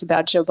telling us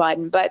about Joe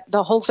Biden. But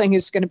the whole thing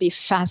is going to be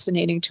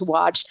fascinating to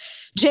watch.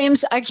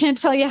 James, I can't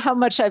tell you how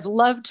much I've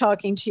loved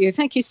talking to you.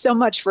 Thank you so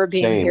much for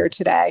being here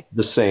today.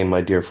 The same,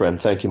 my dear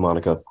friend. Thank you,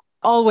 Monica.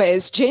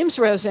 Always. James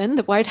Rosen,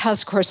 the White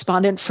House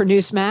correspondent for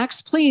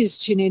Newsmax. Please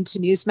tune in to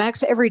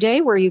Newsmax every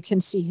day where you can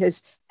see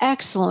his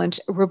excellent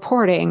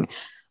reporting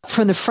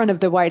from the front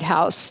of the White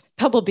House,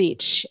 Pebble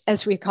Beach,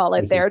 as we call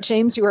it there.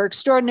 James, you are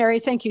extraordinary.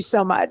 Thank you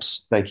so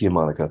much. Thank you,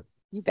 Monica.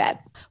 You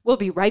bet. We'll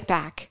be right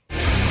back.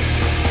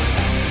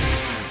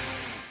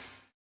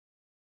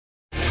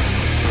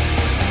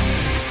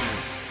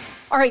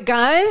 All right,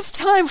 guys,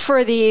 time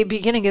for the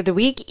beginning of the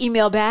week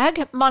email bag.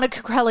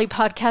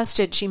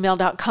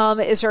 MonicaCrowleyPodcast@gmail.com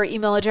is our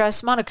email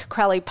address,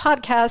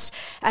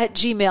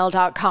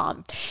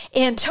 MonicaCrowleyPodcast@gmail.com.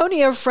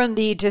 Antonio from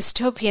the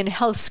dystopian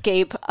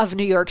hellscape of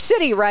New York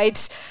City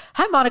writes,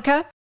 Hi,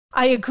 Monica.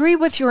 I agree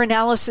with your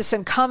analysis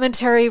and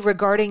commentary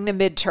regarding the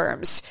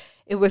midterms.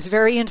 It was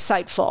very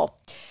insightful.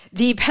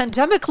 The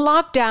pandemic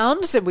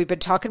lockdowns, and we've been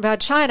talking about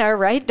China,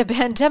 right? The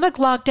pandemic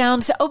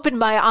lockdowns opened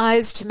my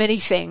eyes to many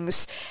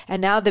things,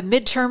 and now the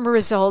midterm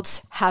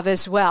results have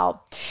as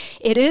well.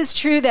 It is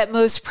true that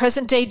most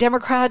present-day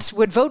Democrats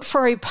would vote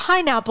for a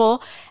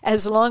pineapple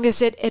as long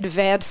as it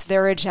advanced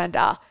their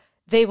agenda.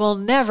 They will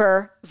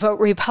never vote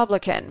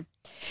Republican.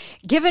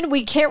 Given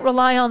we can't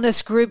rely on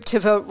this group to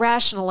vote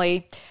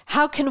rationally,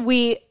 how can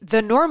we,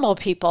 the normal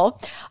people,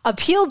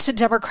 appeal to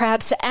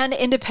Democrats and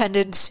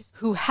independents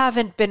who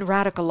haven't been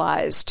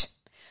radicalized,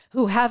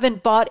 who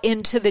haven't bought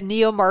into the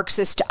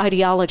neo-Marxist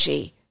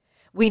ideology?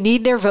 We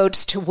need their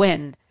votes to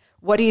win.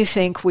 What do you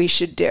think we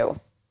should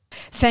do?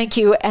 Thank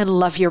you and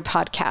love your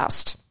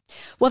podcast.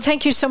 Well,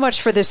 thank you so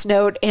much for this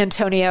note,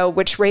 Antonio,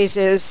 which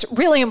raises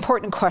really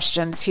important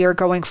questions here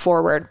going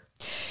forward.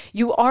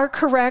 You are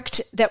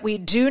correct that we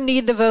do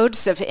need the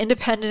votes of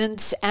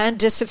independents and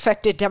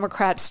disaffected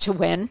Democrats to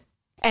win,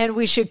 and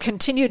we should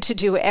continue to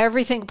do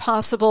everything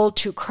possible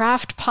to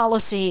craft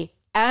policy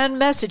and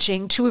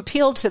messaging to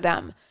appeal to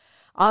them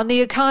on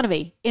the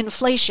economy,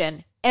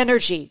 inflation,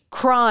 energy,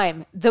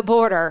 crime, the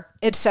border,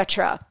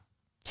 etc.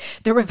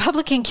 The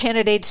Republican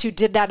candidates who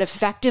did that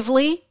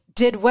effectively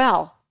did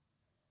well.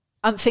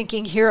 I'm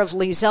thinking here of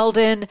Lee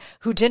Zeldin,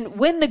 who didn't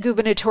win the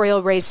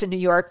gubernatorial race in New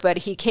York, but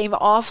he came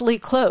awfully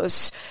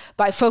close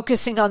by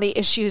focusing on the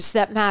issues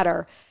that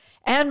matter,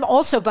 and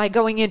also by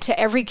going into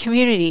every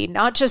community,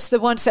 not just the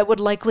ones that would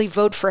likely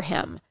vote for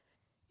him.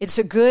 It's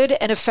a good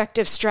and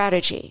effective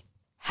strategy.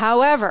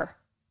 However,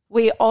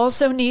 we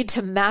also need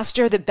to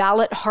master the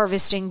ballot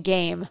harvesting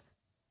game.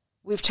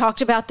 We've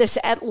talked about this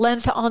at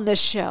length on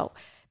this show.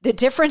 The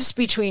difference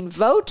between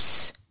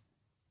votes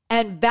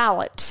and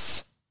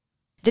ballots.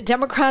 The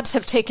Democrats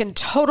have taken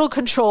total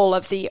control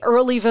of the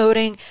early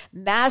voting,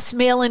 mass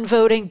mail-in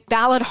voting,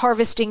 ballot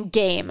harvesting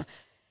game,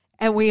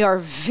 and we are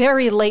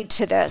very late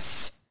to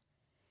this.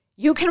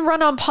 You can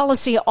run on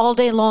policy all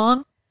day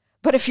long,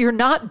 but if you're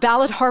not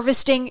ballot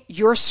harvesting,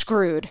 you're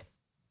screwed.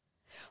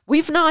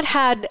 We've not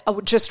had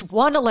just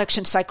one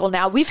election cycle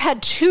now. We've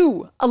had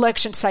 2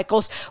 election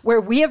cycles where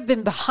we have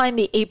been behind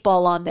the 8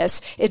 ball on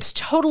this. It's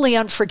totally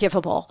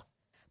unforgivable.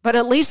 But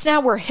at least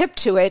now we're hip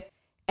to it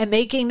and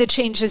making the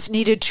changes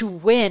needed to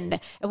win.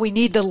 And we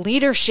need the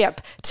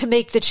leadership to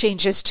make the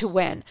changes to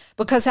win.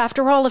 Because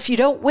after all, if you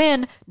don't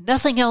win,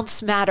 nothing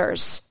else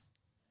matters.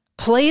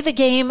 Play the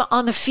game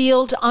on the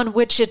field on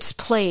which it's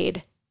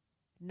played,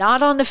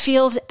 not on the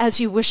field as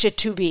you wish it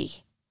to be.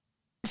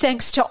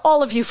 Thanks to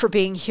all of you for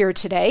being here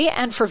today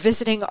and for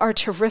visiting our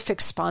terrific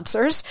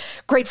sponsors.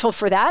 Grateful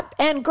for that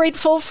and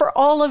grateful for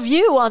all of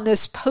you on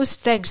this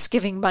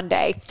post-Thanksgiving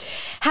Monday.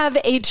 Have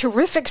a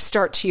terrific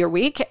start to your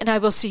week, and I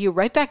will see you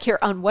right back here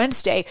on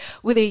Wednesday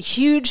with a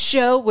huge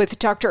show with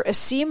Dr.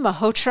 Aseem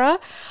Malhotra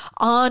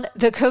on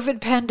the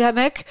COVID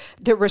pandemic,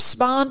 the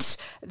response,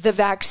 the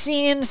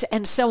vaccines,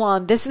 and so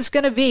on. This is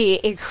going to be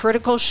a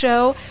critical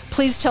show.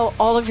 Please tell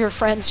all of your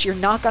friends. You're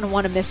not going to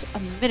want to miss a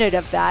minute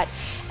of that.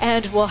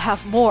 And we'll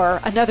have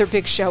another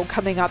big show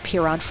coming up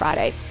here on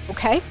Friday.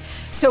 Okay?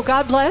 So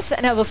God bless,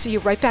 and I will see you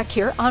right back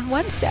here on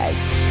Wednesday.